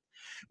clue.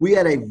 We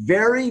had a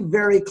very,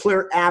 very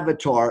clear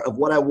avatar of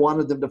what I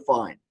wanted them to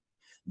find.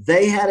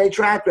 They had a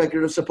track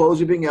record of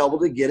supposedly being able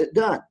to get it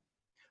done.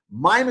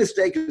 My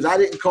mistake is I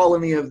didn't call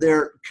any of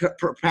their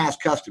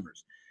past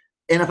customers.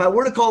 And if I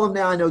were to call them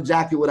now, I know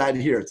exactly what I'd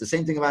hear. It's the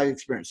same thing I've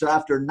experienced. So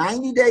after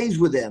 90 days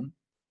with them,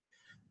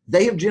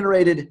 they have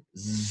generated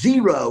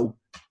 0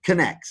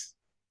 connects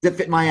that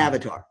fit my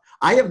avatar.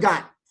 I have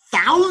got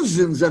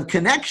thousands of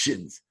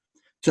connections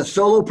to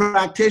solo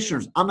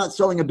practitioners. I'm not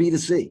selling a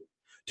B2C.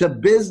 To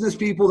business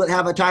people that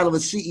have a title of a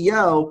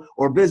CEO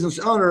or business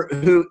owner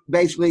who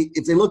basically,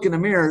 if they look in the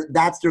mirror,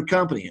 that's their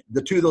company.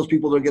 The 2 of those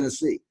people they're going to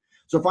see.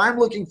 So if I'm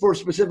looking for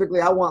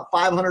specifically, I want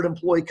 500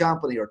 employee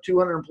company or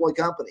 200 employee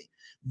company,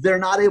 they're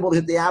not able to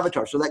hit the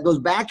avatar. So that goes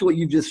back to what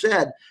you just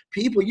said.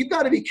 People, you've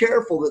got to be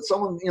careful that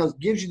someone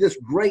gives you this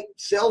great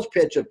sales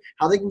pitch of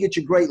how they can get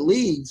you great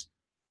leads.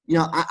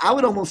 I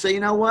would almost say, you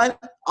know what?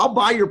 I'll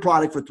buy your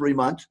product for 3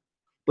 months,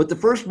 but the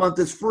first month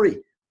is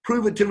free.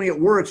 Prove it to me it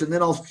works, and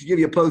then I'll give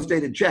you a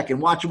post-dated check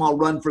and watch them all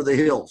run for the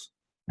hills.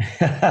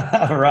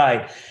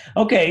 Right.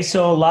 Okay.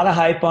 So a lot of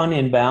hype on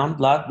inbound,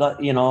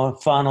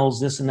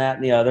 funnels, this and that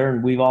and the other,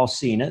 and we've all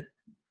seen it.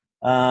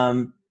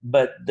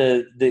 But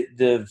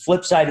the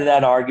flip side of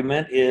that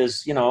argument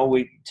is,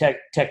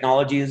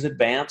 technology is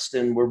advanced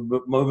and we're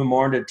moving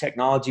more into a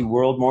technology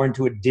world, more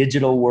into a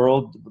digital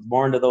world,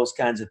 more into those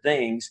kinds of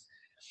things.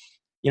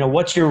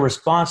 What's your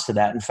response to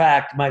that? In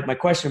fact, my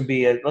question would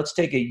be, let's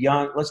take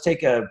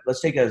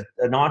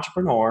an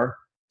entrepreneur,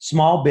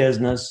 small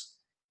business,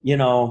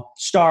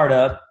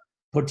 startup,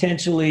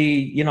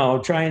 potentially,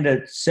 trying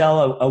to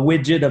sell a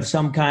widget of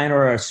some kind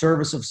or a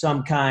service of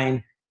some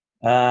kind.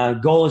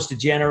 Goal is to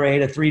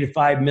generate a $3 to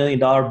 $5 million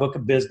book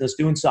of business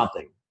doing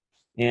something.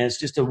 And it's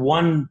just a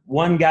one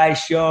guy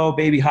show,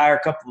 maybe hire a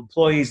couple of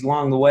employees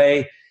along the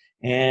way.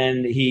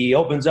 And he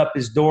opens up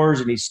his doors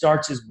and he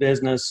starts his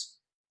business.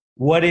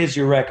 What is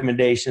your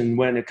recommendation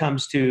when it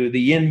comes to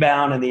the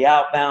inbound and the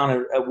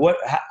outbound?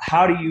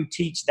 How do you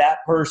teach that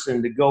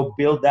person to go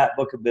build that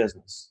book of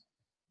business?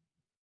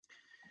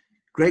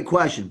 Great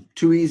question.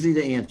 Too easy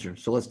to answer.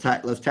 So let's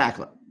tackle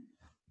it.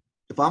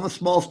 If I'm a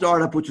small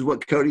startup, which is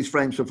what Cody's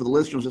framed, so for the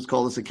listeners, let's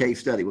call this a case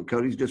study. What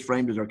Cody's just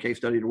framed is our case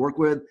study to work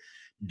with.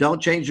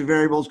 Don't change the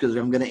variables because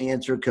I'm going to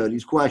answer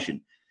Cody's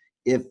question.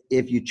 If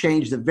you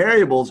change the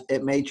variables,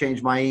 it may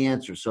change my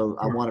answer. So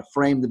I want to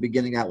frame the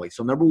beginning that way.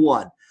 So number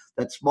one,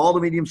 that small to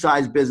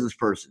medium-sized business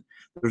person.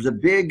 There's a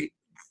big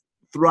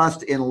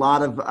thrust in a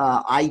lot of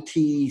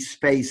IT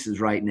spaces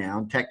right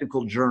now,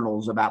 technical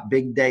journals about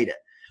big data.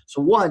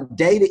 So one,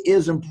 data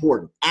is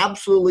important.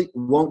 Absolutely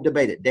won't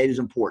debate it. Data is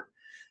important.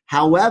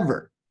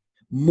 However,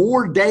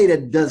 more data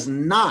does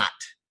not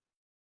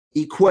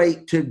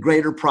equate to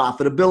greater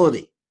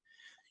profitability.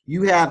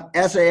 You have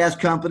SAS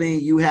company,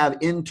 you have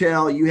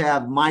Intel, you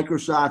have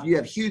Microsoft, you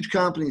have huge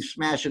companies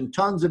smashing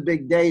tons of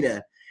big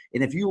data.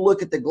 And if you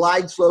look at the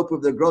glide slope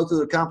of the growth of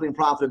the company and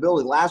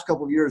profitability, the last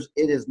couple of years,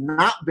 it has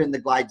not been the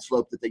glide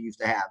slope that they used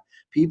to have.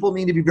 People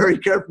need to be very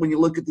careful when you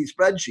look at these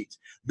spreadsheets.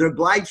 Their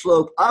glide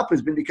slope up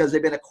has been because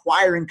they've been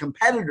acquiring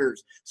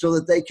competitors so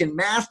that they can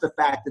mask the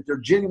fact that their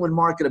genuine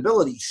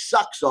marketability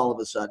sucks all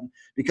of a sudden.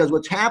 Because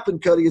what's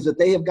happened, Cody, is that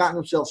they have gotten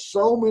themselves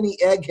so many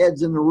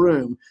eggheads in the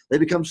room, they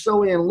become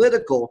so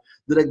analytical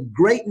that a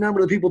great number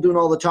of the people doing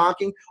all the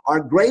talking are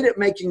great at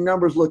making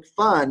numbers look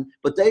fun,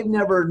 but they've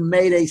never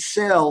made a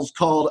sales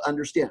call to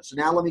understand. So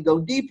now let me go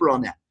deeper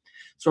on that.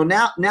 So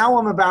now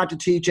I'm about to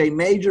teach a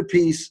major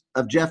piece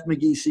of Jeff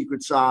McGee's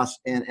secret sauce,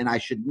 and I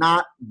should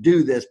not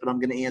do this, but I'm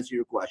going to answer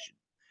your question.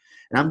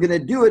 And I'm going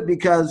to do it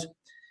because,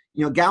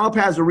 Gallup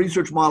has a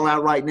research model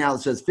out right now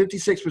that says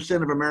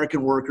 56% of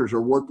American workers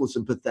are worthless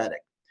and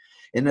pathetic.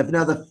 And if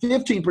another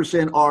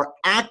 15% are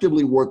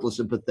actively worthless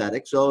and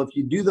pathetic, so if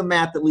you do the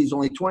math, that leaves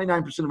only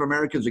 29% of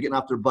Americans are getting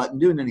off their butt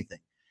and doing anything.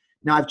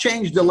 Now, I've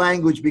changed the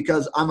language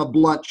because I'm a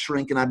blunt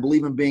shrink and I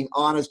believe in being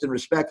honest and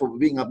respectful, but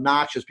being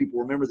obnoxious.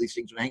 People remember these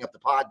things when I hang up the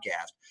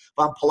podcast. If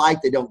I'm polite,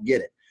 they don't get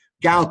it.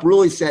 Gallup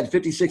really said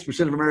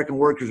 56% of American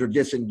workers are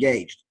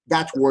disengaged.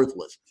 That's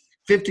worthless.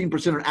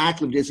 15% are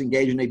actively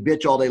disengaged and they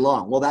bitch all day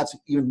long. Well, that's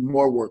even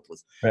more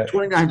worthless. Right.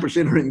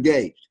 29% are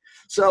engaged.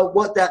 So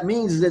what that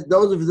means is that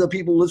those of the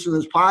people listening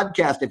to this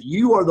podcast, if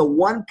you are the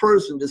one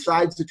person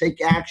decides to take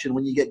action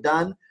when you get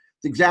done,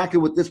 It's exactly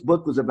what this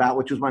book was about,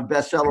 which was my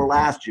bestseller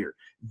last year.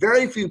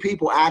 Very few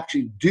people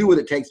actually do what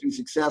it takes to be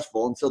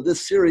successful. And so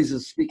this series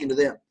is speaking to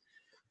them.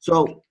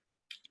 So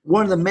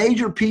one of the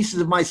major pieces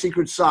of my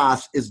secret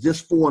sauce is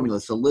this formula.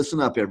 So listen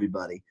up,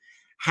 everybody.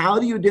 How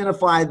do you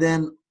identify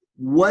then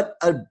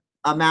what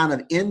amount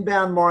of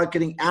inbound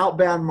marketing,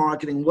 outbound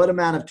marketing, what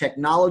amount of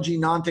technology,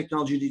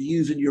 non-technology to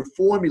use in your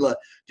formula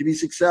to be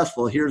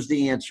successful? Here's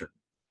the answer.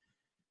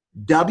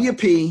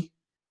 WP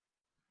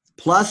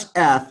plus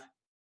F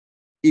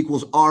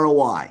equals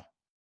ROI.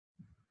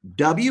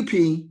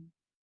 WP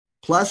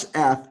plus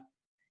F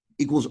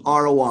equals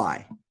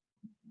ROI.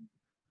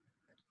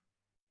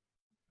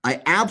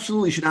 I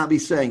absolutely should not be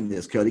saying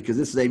this, Cody, because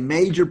this is a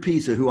major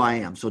piece of who I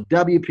am. So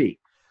WP,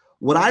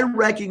 what I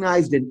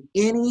recognized in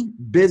any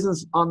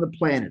business on the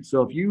planet.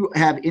 So if you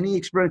have any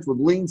experience with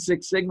Lean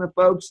Six Sigma,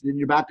 folks, then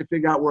you're about to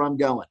figure out where I'm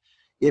going.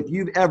 If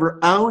you've ever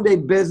owned a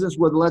business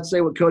with, let's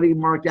say what Cody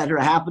marked out here,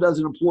 a half a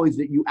dozen employees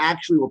that you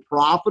actually were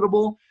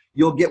profitable,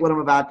 you'll get what I'm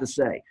about to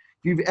say.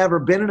 If you've ever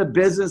been in a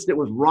business that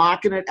was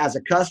rocking it as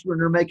a customer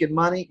and they're making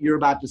money, you're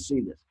about to see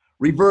this.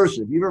 Reverse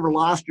it. If you've ever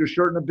lost your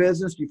shirt in a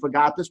business, you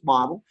forgot this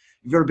model.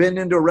 If you've ever been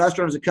into a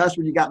restaurant as a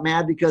customer and you got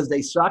mad because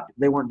they sucked,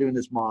 they weren't doing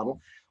this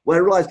model. Well,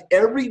 I realized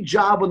every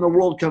job in the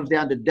world comes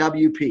down to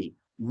WP,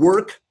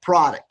 work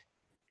product,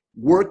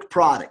 work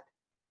product.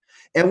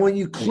 And when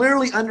you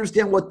clearly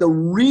understand what the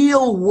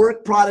real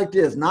work product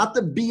is, not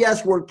the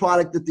BS work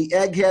product that the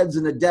eggheads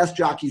and the desk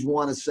jockeys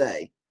want to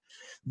say,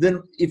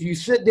 then if you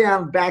sit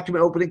down, back to my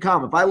opening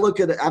comment, if I look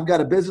at it, I've got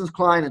a business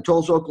client in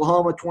Tulsa,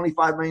 Oklahoma,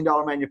 $25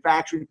 million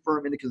manufacturing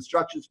firm in the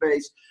construction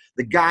space.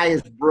 The guy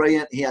is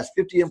brilliant. He has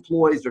 50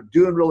 employees. They're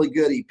doing really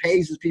good. He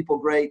pays his people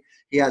great.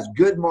 He has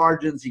good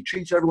margins. He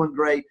treats everyone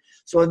great.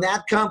 So in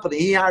that company,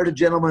 he hired a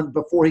gentleman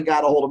before he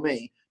got a hold of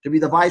me to be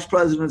the vice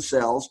president of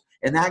sales.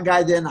 And that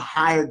guy then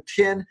hired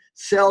 10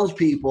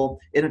 salespeople,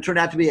 and it turned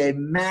out to be a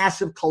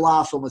massive,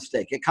 colossal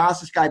mistake. It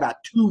cost this guy about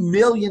 $2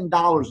 million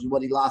is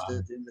what he lost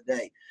at the end of the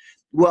day.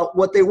 Well,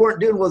 what they weren't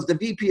doing was the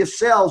VP of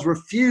sales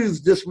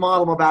refused this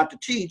model I'm about to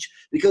teach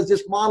because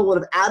this model would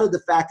have added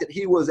the fact that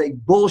he was a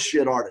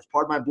bullshit artist,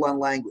 pardon my blunt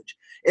language.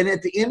 And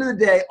at the end of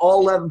the day, all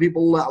 11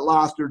 people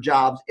lost their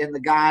jobs, and the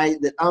guy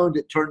that owned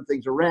it turned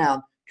things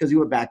around because he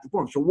went back to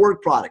form. So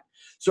work product.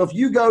 So if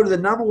you go to the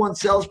number one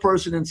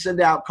salesperson and send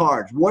out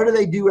cards, what do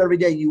they do every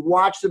day? You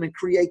watch them and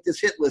create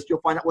this hit list. You'll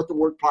find out what the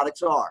work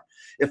products are.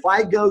 If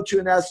I go to,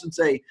 in essence,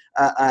 a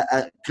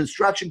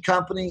construction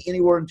company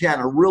anywhere in town,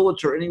 a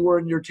realtor anywhere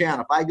in your town,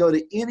 if I go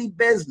to any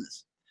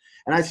business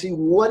and I see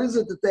what is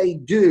it that they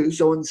do.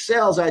 So in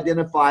sales, I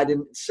identified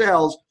in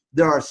sales,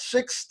 there are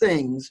 6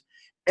 things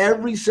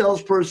every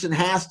salesperson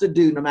has to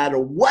do no matter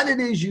what it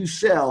is you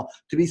sell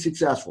to be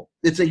successful.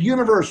 It's a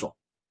universal.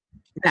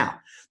 Now,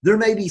 there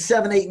may be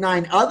 7, 8,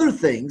 9 other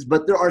things,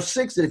 but there are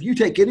 6 that if you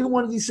take any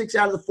one of these 6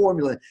 out of the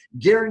formula,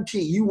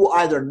 guarantee you will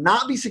either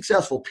not be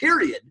successful,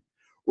 period,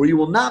 or you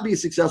will not be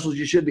as successful as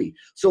you should be.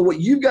 So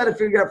what you've got to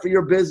figure out for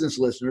your business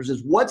listeners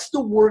is what's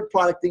the work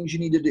product things you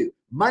need to do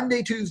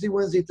Monday, Tuesday,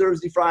 Wednesday,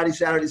 Thursday, Friday,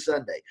 Saturday,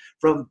 Sunday,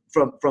 from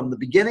the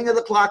beginning of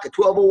the clock at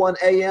 12:01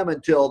 a.m.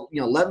 until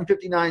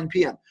 11:59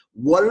 p.m.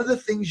 What are the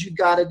things you've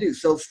got to do?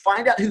 So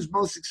find out who's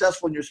most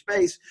successful in your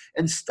space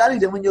and study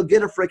them, and you'll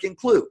get a freaking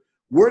clue.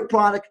 Work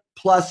product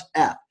plus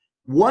F.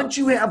 Once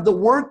you have the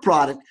work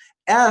product,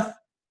 F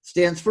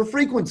stands for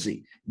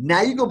frequency.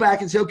 Now you go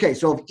back and say, okay,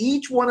 so if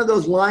each one of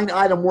those line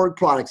item work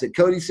products that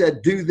Cody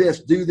said, do this,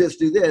 do this,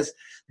 do this.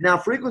 Now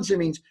frequency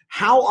means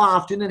how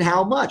often and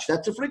how much.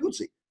 That's a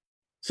frequency.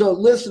 So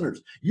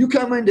listeners, you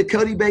come into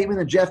Cody Bateman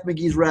and Jeff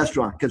McGee's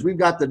restaurant because we've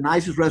got the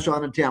nicest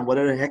restaurant in town,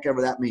 whatever the heck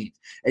ever that means.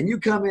 And you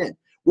come in.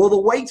 Well, the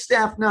wait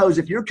staff knows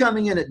if you're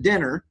coming in at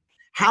dinner,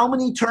 how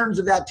many turns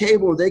of that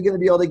table are they going to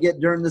be able to get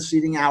during the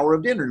seating hour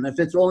of dinner? And if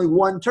it's only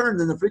 1 turn,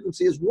 then the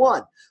frequency is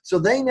 1. So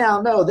they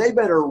now know they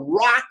better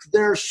rock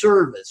their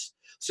service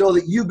so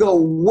that you go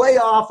way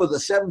off of the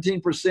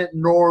 17%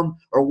 norm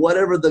or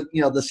whatever the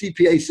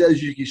CPA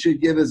says you should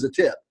give as a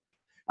tip.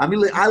 I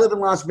mean, I live in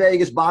Las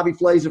Vegas. Bobby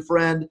Flay's a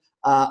friend.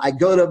 I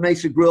go to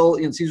Mesa Grill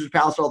in Caesar's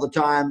Palace all the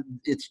time.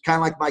 It's kind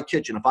of like my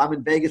kitchen. If I'm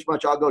in Vegas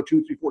much, I'll go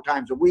 2, 3, 4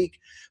 times a week.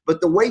 But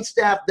the wait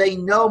staff, they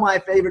know my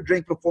favorite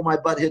drink before my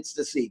butt hits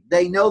the seat.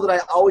 They know that I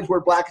always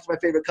wear black. It's my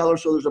favorite color,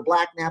 so there's a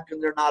black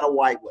napkin there, not a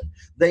white one.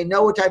 They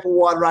know what type of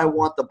water I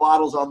want. The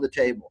bottle's on the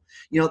table.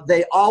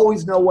 They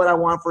always know what I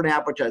want for an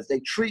appetizer. They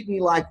treat me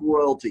like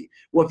royalty.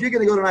 Well, if you're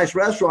going to go to a nice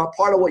restaurant,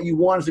 part of what you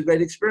want is a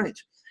great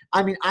experience.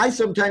 I mean, I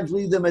sometimes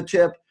leave them a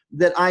tip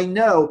that I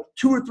know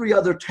 2 or 3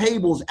 other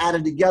tables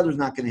added together is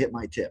not going to hit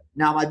my tip.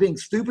 Now, am I being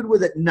stupid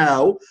with it?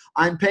 No.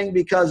 I'm paying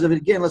because of it.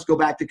 Again, let's go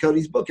back to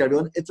Cody's book,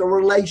 everyone. It's a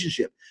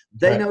relationship.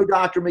 They know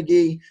Dr.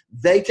 McGee.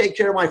 They take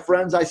care of my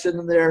friends. I send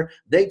them there.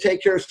 They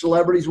take care of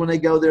celebrities when they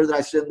go there that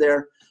I send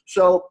there.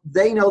 So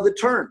they know the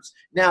turns.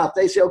 Now, if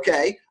they say,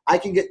 okay, I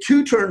can get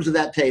 2 turns of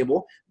that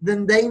table,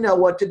 then they know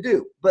what to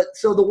do. But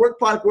so the work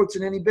product works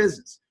in any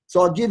business.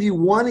 So I'll give you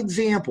one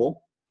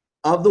example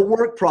of the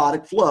work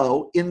product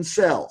flow in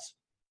sales.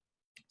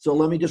 So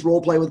let me just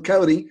role play with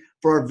Cody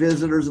for our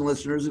visitors and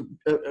listeners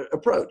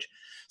approach.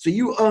 So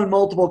you own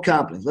multiple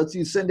companies. Let's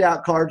use Send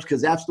Out Cards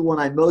because that's the one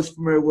I'm most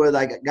familiar with.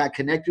 I got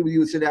connected with you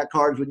with Send Out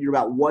Cards when you're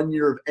about 1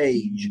 year of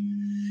age.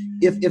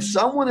 If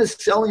someone is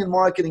selling and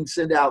marketing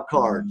Send Out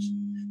Cards,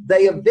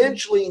 they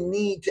eventually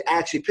need to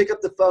actually pick up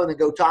the phone and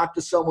go talk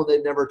to someone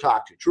they've never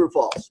talked to. True or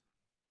false?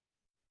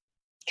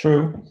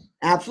 True.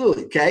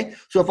 Absolutely. Okay.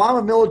 So if I'm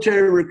a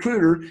military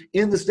recruiter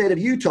in the state of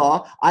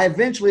Utah, I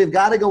eventually have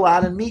got to go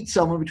out and meet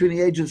someone between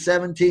the age of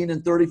 17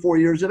 and 34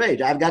 years of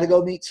age. I've got to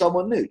go meet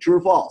someone new. True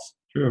or false?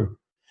 True.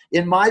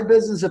 In my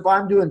business, if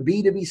I'm doing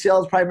B2B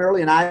sales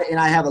primarily, and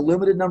I have a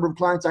limited number of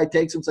clients I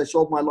take since I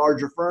sold my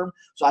larger firm,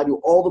 so I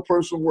do all the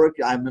personal work.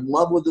 I'm in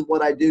love with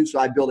what I do, so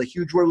I build a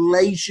huge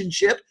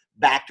relationship,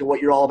 back to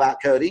what you're all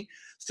about, Cody.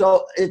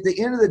 So at the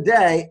end of the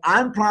day,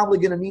 I'm probably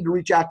going to need to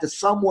reach out to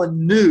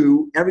someone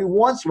new every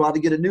once in a while to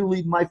get a new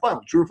lead in my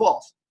funnel. True or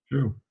false?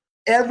 True.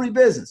 Every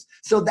business.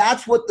 So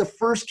that's what the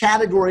first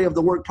category of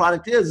the work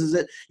product is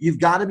that you've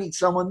got to meet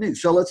someone new.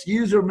 So let's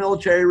use a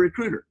military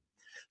recruiter.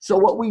 So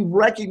what we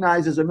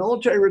recognize as a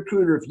military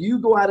recruiter, if you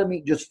go out and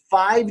meet just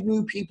 5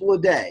 new people a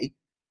day,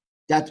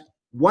 that's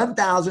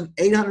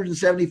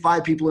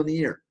 1,875 people in a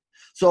year.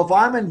 So if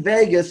I'm in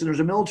Vegas and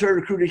there's a military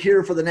recruiter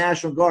here for the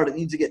National Guard that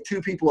needs to get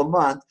 2 people a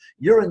month,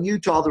 you're in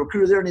Utah, the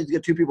recruiter there needs to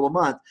get 2 people a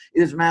month,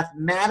 it is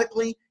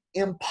mathematically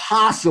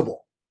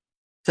impossible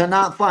to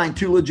not find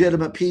 2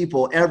 legitimate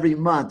people every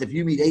month if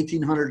you meet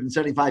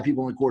 1,875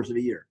 people in the course of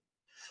a year.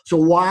 So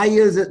why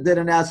is it that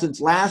in essence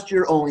last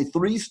year only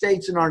 3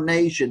 states in our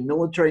nation,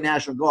 military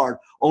National Guard,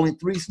 only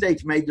 3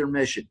 states made their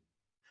mission?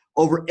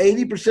 Over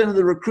 80% of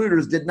the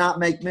recruiters did not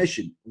make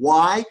mission.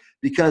 Why?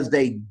 Because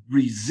they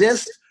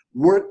resist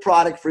work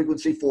product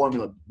frequency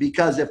formula.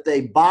 Because if they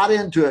bought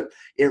into it,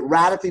 it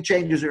radically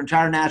changes their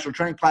entire national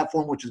training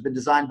platform, which has been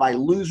designed by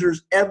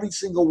losers. Every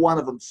single one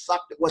of them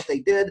sucked at what they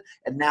did,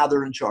 and now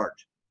they're in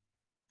charge.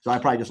 So I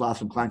probably just lost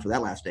some clients for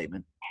that last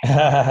statement.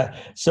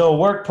 So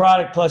work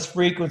product plus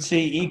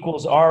frequency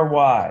equals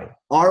ROI.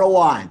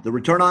 ROI, the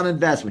return on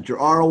investment, your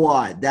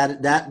ROI.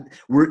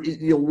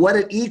 What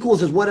it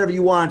equals is whatever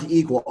you want it to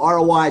equal.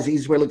 ROI is the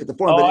easiest way to look at the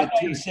formula. I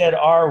thought you said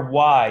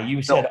RY.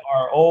 You said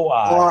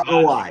ROI.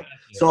 ROI.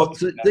 So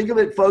think of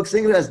it, folks.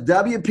 Think of it as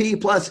WP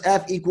plus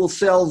F equals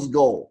sales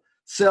goal,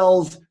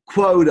 sales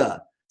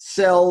quota,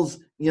 sales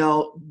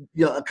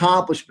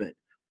accomplishment.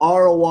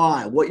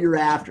 ROI, what you're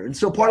after. And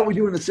so part of what we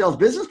do in the sales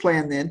business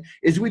plan then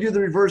is we do the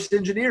reverse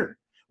engineer.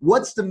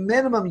 What's the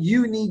minimum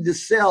you need to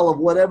sell of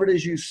whatever it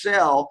is you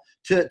sell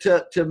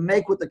to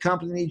make what the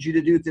company needs you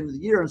to do at the end of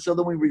the year? And so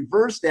then we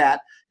reverse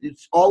that.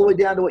 It's all the way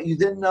down to what you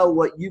then know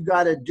what you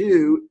got to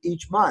do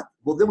each month.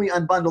 Well, then we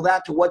unbundle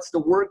that to what's the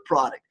work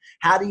product.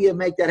 How do you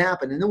make that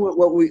happen? And then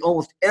what we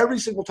almost every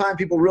single time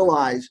people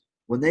realize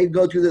when they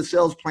go through the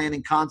sales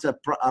planning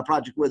concept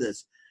project with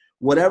us,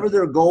 whatever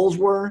their goals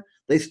were,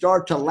 they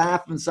start to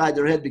laugh inside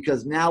their head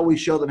because now we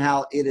show them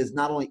how it is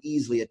not only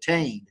easily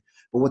attained,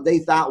 but what they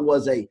thought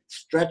was a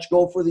stretch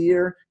goal for the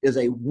year is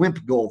a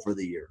WIMP goal for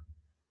the year.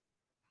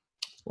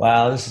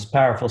 Wow, this is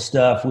powerful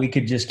stuff. We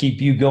could just keep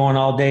you going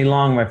all day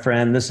long, my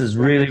friend. This is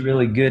really,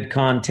 really good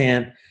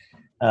content.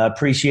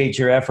 Appreciate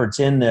your efforts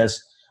in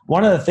this.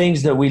 One of the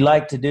things that we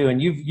like to do,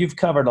 and you've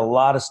covered a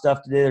lot of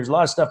stuff today. There's a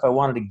lot of stuff I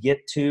wanted to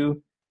get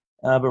to.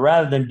 But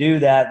rather than do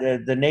that,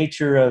 the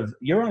nature of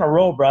 – you're on a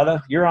roll,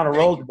 brother. You're on a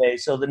roll today.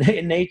 So the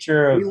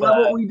nature of – we love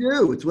what we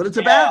do. It's what it's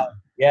about.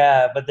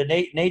 Yeah, but the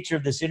nature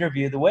of this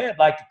interview, the way I'd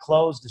like to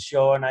close the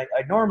show, and I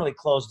normally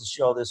close the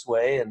show this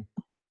way,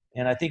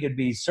 and I think it'd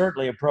be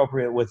certainly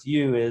appropriate with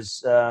you,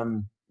 is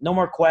no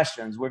more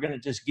questions. We're going to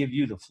just give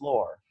you the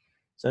floor.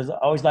 So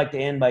I always like to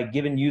end by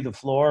giving you the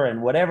floor,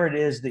 and whatever it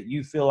is that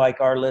you feel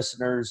like our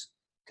listeners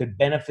could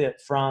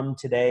benefit from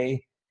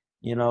today,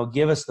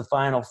 give us the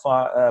final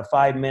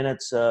 5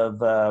 minutes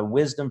of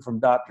wisdom from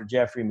Dr.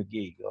 Jeffrey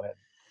McGee. Go ahead.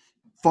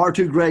 Far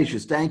too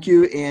gracious. Thank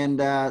you. And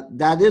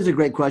that is a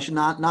great question.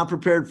 Not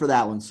prepared for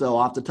that one. So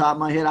off the top of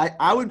my head,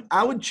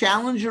 I would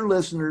challenge your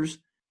listeners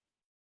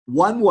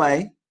one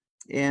way,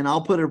 and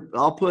I'll put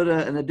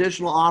an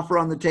additional offer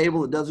on the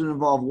table that doesn't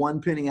involve one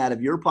penny out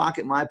of your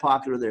pocket, my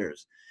pocket, or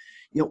theirs.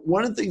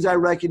 One of the things I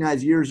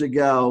recognized years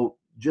ago,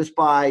 just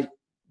by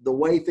the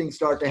way things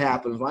start to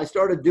happen, is when I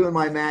started doing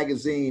my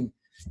magazine,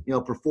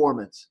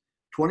 performance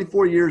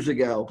 24 years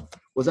ago,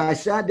 was I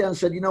sat down and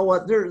said, you know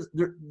what,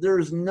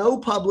 there's no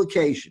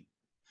publication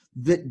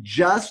that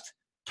just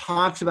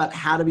talks about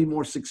how to be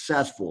more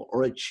successful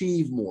or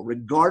achieve more,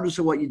 regardless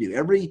of what you do.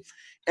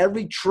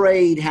 Every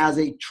trade has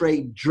a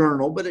trade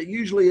journal, but it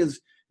usually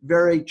is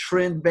very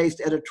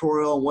trend-based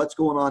editorial and what's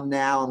going on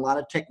now, and a lot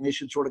of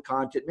technician sort of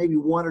content, maybe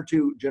 1 or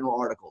 2 general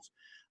articles.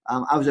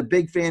 I was a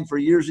big fan for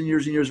years and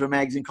years and years of a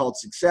magazine called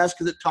Success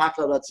because it talked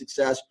about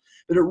success,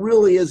 but it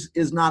really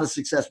is not a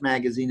success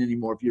magazine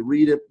anymore. If you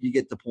read it, you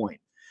get the point.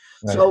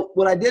 Right. So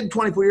what I did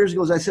 24 years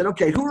ago is I said,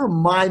 okay, who are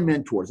my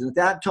mentors? And at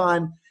that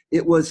time,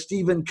 it was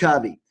Stephen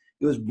Covey.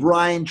 It was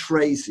Brian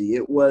Tracy.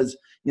 It was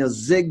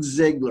Zig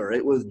Ziglar.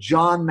 It was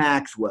John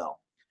Maxwell,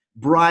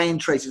 Brian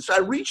Tracy. So I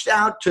reached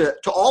out to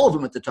all of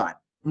them at the time.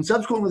 And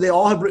subsequently, they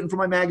all have written for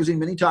my magazine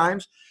many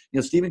times.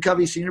 Stephen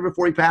Covey Sr.,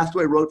 before he passed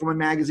away, wrote for my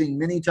magazine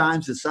many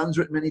times. His son's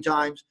written many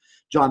times.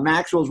 John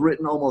Maxwell's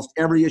written almost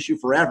every issue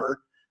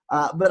forever.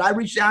 But I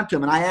reached out to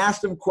him and I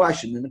asked him a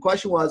question. And the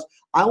question was,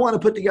 I want to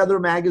put together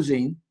a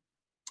magazine.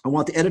 I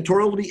want the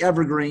editorial to be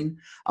evergreen.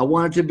 I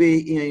want it to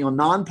be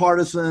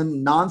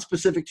nonpartisan,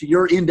 non-specific to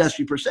your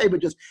industry per se,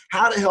 but just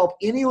how to help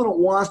anyone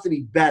who wants to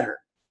be better.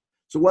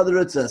 So whether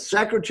it's a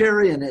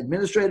secretary, an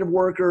administrative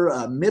worker,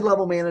 a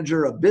mid-level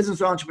manager, a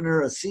business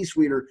entrepreneur, a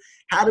C-suiter,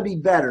 how to be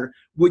better,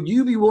 would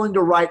you be willing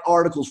to write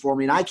articles for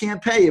me? And I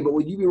can't pay you, but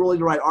would you be willing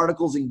to write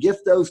articles and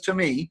gift those to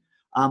me?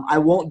 I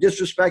won't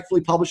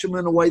disrespectfully publish them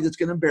in a way that's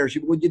going to embarrass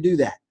you, but would you do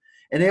that?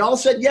 And they all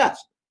said yes.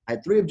 I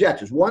had 3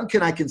 objectives. 1,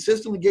 can I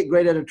consistently get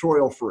great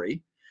editorial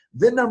free?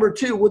 Then number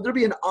 2, would there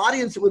be an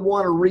audience that would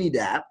want to read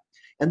that?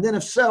 And then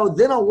if so,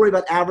 then I'll worry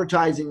about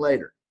advertising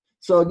later.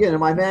 So again, in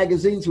my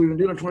magazines, we've been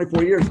doing it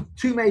 24 years.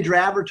 2 major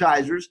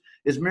advertisers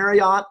is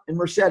Marriott and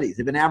Mercedes.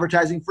 They've been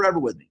advertising forever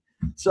with me.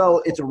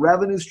 So it's a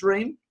revenue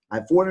stream. I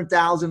have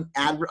 400,000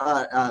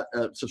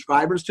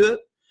 subscribers to it.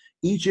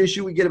 Each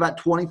issue, we get about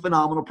 20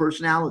 phenomenal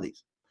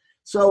personalities.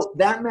 So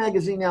that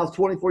magazine now is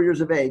 24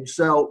 years of age.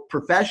 So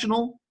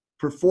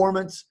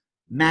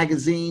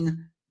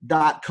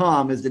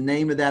professionalperformancemagazine.com is the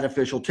name of that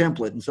official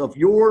template. And so if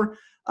your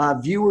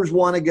viewers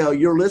want to go,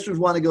 your listeners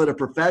want to go to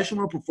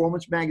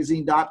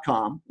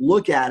professionalperformancemagazine.com,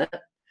 look at it.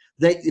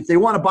 If they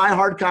want to buy a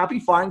hard copy,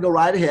 fine, go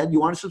right ahead. You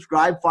want to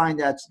subscribe, fine,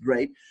 that's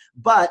great.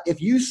 But if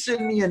you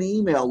send me an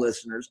email,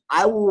 listeners,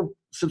 I will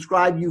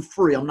subscribe you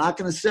free. I'm not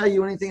going to sell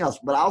you anything else,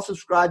 but I'll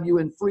subscribe you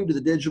in free to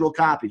the digital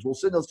copies. We'll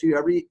send those to you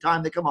every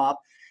time they come off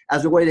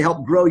as a way to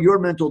help grow your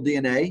mental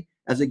DNA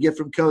as a gift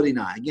from Cody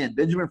and I. Again,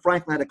 Benjamin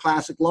Franklin had a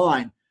classic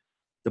line,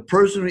 the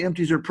person who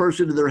empties their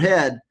purse into their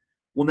head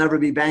will never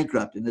be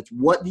bankrupt. And it's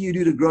what do you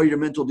do to grow your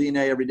mental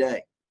DNA every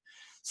day?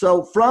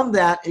 So from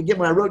that, again,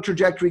 when I wrote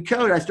Trajectory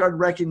Code, I started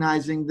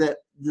recognizing that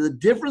the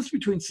difference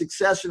between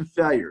success and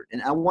failure,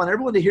 and I want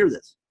everyone to hear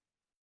this,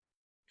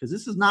 because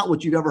this is not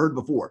what you've ever heard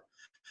before.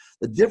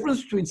 The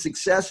difference between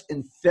success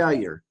and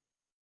failure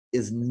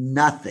is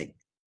nothing.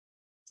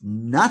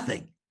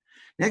 Nothing.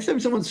 Next time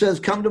someone says,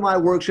 come to my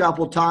workshop,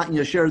 we'll talk and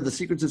you'll share the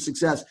secrets of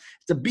success,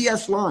 it's a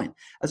BS line.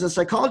 As a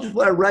psychologist,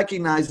 what I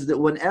recognize is that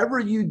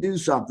whenever you do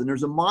something,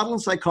 there's a model in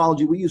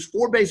psychology. We use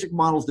 4 basic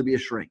models to be a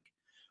shrink.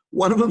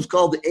 One of them is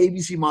called the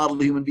ABC model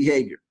of human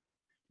behavior.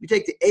 You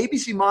take the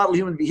ABC model of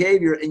human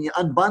behavior and you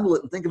unbundle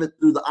it and think of it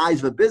through the eyes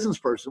of a business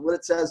person. What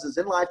it says is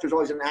in life, there's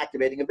always an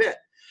activating event.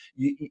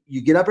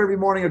 You get up every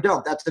morning or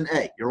don't, that's an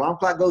A. Your alarm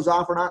clock goes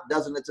off or not,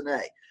 doesn't, it's an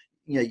A.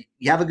 You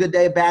have a good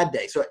day, a bad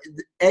day. So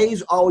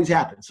A's always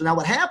happen. So now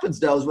what happens,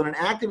 though, is when an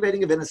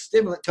activating event, a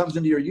stimulant comes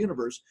into your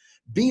universe,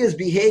 B is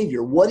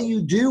behavior. What do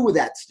you do with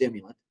that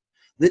stimulant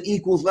that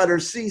equals letter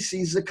C? C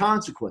is the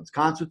consequence.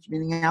 Consequence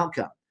meaning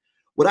outcome.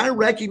 What I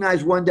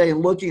recognized one day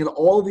in looking at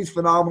all of these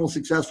phenomenal,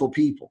 successful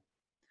people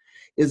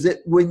is that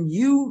when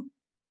you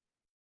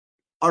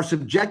are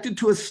subjected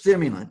to a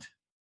stimulant,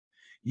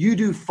 you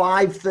do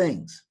 5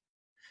 things.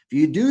 If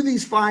you do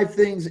these 5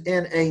 things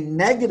in a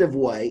negative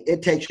way,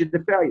 it takes you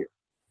to failure.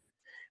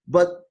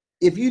 But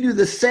if you do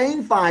the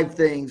same 5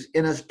 things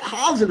in a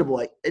positive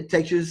way, it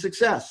takes you to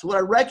success. So what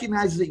I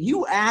recognize is that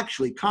you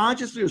actually,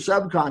 consciously or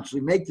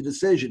subconsciously, make the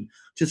decision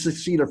to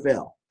succeed or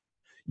fail.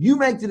 You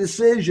make the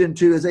decision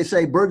to, as they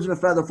say, birds of a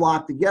feather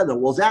flock together.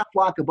 Well, is that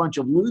flock a bunch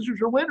of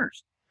losers or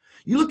winners?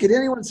 You look at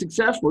anyone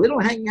successful, they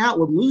don't hang out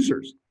with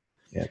losers.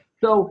 Yeah.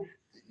 So,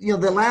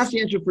 the last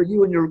answer for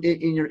you and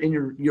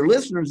your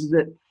listeners is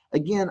that,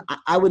 again,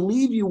 I would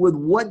leave you with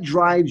what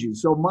drives you.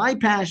 So my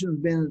passion has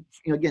been,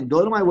 again,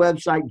 go to my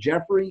website,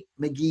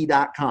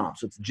 jeffreymcgee.com.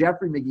 So it's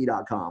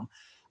jeffreymcgee.com.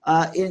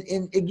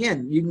 And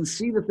again, you can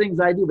see the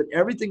things I do, but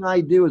everything I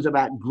do is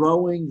about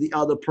growing the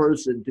other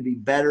person to be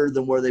better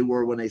than where they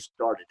were when they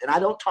started. And I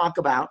don't talk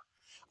about,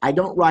 I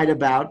don't write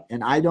about,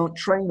 and I don't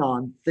train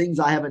on things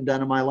I haven't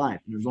done in my life.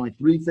 And there's only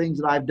 3 things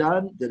that I've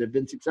done that have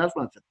been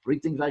successful. That's the 3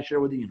 things I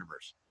share with the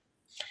universe.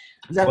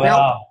 Does that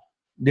help?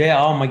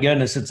 Yeah, oh my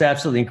goodness, it's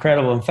absolutely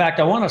incredible. In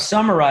fact, I want to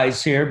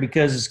summarize here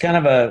because it's kind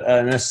of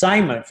an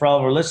assignment for all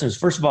of our listeners.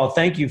 First of all,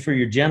 thank you for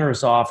your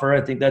generous offer.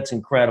 I think that's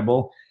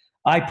incredible.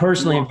 I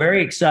personally am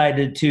very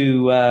excited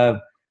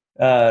to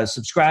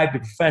subscribe to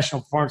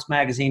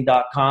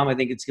professionalperformancemagazine.com. I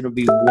think it's going to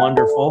be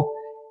wonderful.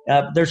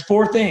 There's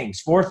 4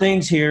 things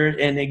here.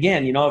 And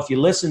again, if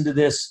you listen to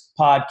this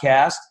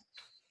podcast,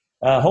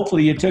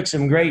 hopefully you took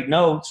some great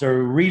notes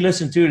or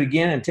re-listen to it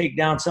again and take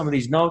down some of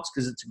these notes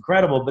because it's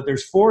incredible. But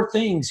there's 4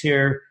 things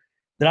here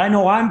that I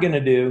know I'm going to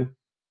do.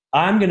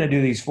 I'm going to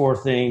do these 4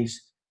 things.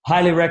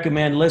 Highly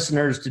recommend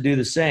listeners to do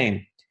the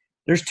same.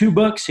 There's 2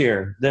 books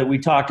here that we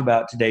talked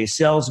about today.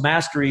 Sales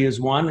Mastery is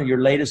one,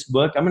 your latest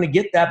book. I'm going to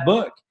get that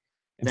book.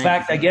 In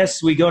fact, I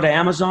guess we go to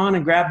Amazon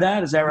and grab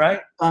that. Is that right?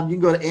 You can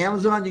go to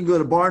Amazon, you can go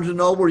to Barnes &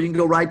 Noble, or you can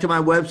go right to my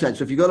website.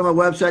 So if you go to my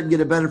website and get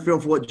a better feel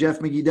for what Jeff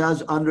McGee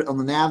does on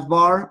the nav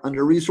bar,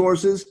 under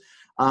resources,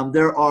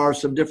 there are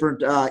some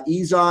different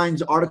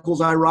e-zines,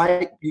 articles I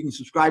write. You can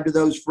subscribe to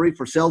those free.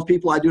 For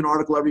salespeople, I do an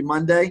article every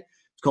Monday.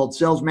 It's It's called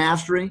Sales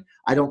Mastery.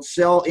 I don't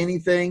sell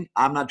anything.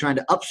 I'm not trying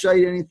to upsell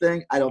you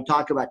anything. I don't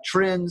talk about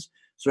trends.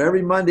 So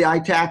every Monday I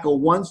tackle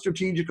one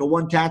strategic or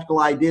one tactical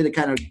idea to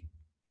kind of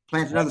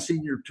plant another seed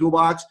in your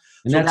toolbox.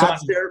 And so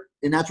that's there,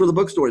 and that's where the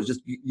bookstore is.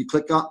 Just you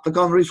click on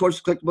the resources,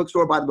 click the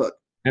bookstore, buy the book.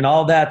 And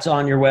all that's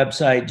on your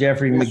website,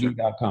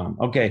 jeffreymcgee.com.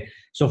 Okay,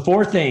 so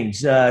 4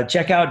 things.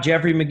 Check out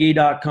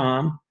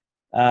jeffreymcgee.com.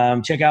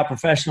 Check out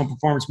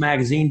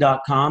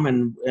professionalperformancemagazine.com,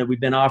 and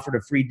we've been offered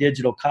a free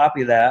digital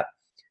copy of that.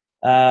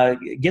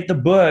 Get the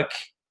book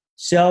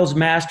Sales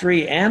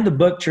Mastery and the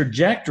book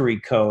Trajectory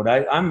Code.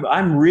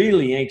 I'm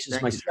really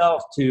anxious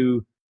myself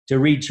to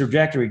read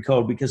Trajectory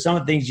Code, because some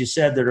of the things you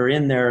said that are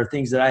in there are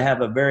things that I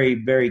have a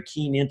very, very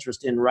keen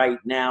interest in right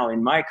now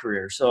in my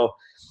career. So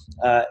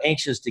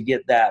anxious to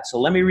get that. So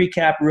let me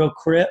recap real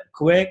quick.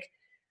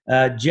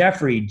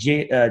 Jeffrey,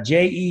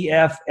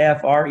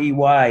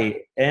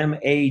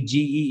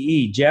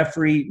 JEFFREYMAGEE,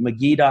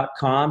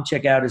 jeffreymcgee.com.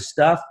 Check out his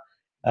stuff.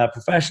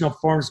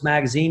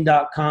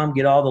 Professionalperformancemagazine.com.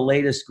 Get all the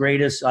latest,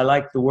 greatest. I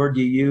like the word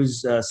you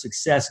use,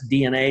 success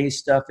DNA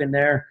stuff in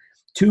there.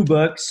 2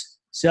 books,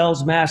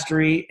 Sales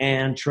Mastery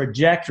and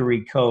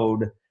Trajectory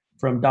Code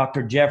from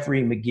Dr.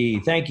 Jeffrey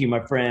McGee. Thank you,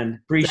 my friend.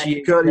 Appreciate it. Thank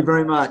you, Cody,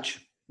 very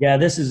much. Yeah,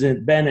 this has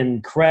been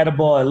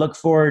incredible. I look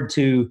forward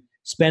to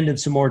spending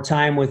some more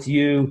time with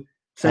you.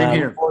 Same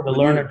here. Look forward to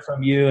learning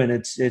from you, and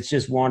it's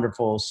just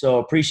wonderful. So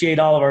appreciate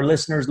all of our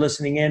listeners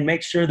listening in.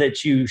 Make sure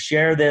that you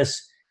share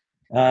this.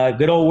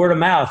 Good old word of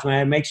mouth,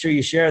 man. Make sure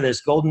you share this.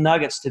 Golden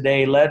Nuggets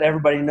today. Let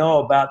everybody know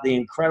about the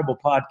incredible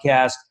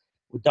podcast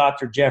with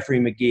Dr. Jeffrey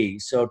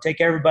McGee. So take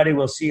care, everybody.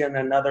 We'll see you in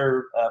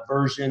another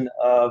version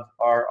of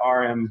our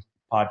RM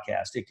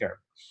podcast. Take care.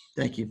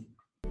 Thank you.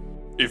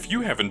 If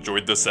you have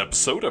enjoyed this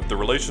episode of the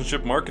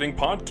Relationship Marketing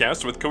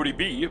Podcast with Cody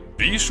B,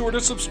 be sure to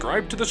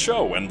subscribe to the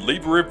show and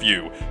leave a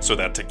review so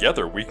that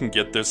together we can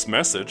get this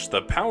message,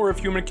 The Power of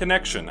Human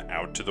Connection,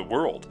 out to the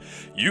world.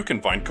 You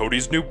can find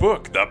Cody's new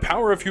book, The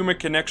Power of Human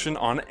Connection,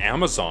 on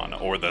Amazon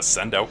or the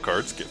Send Out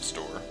Cards gift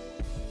store.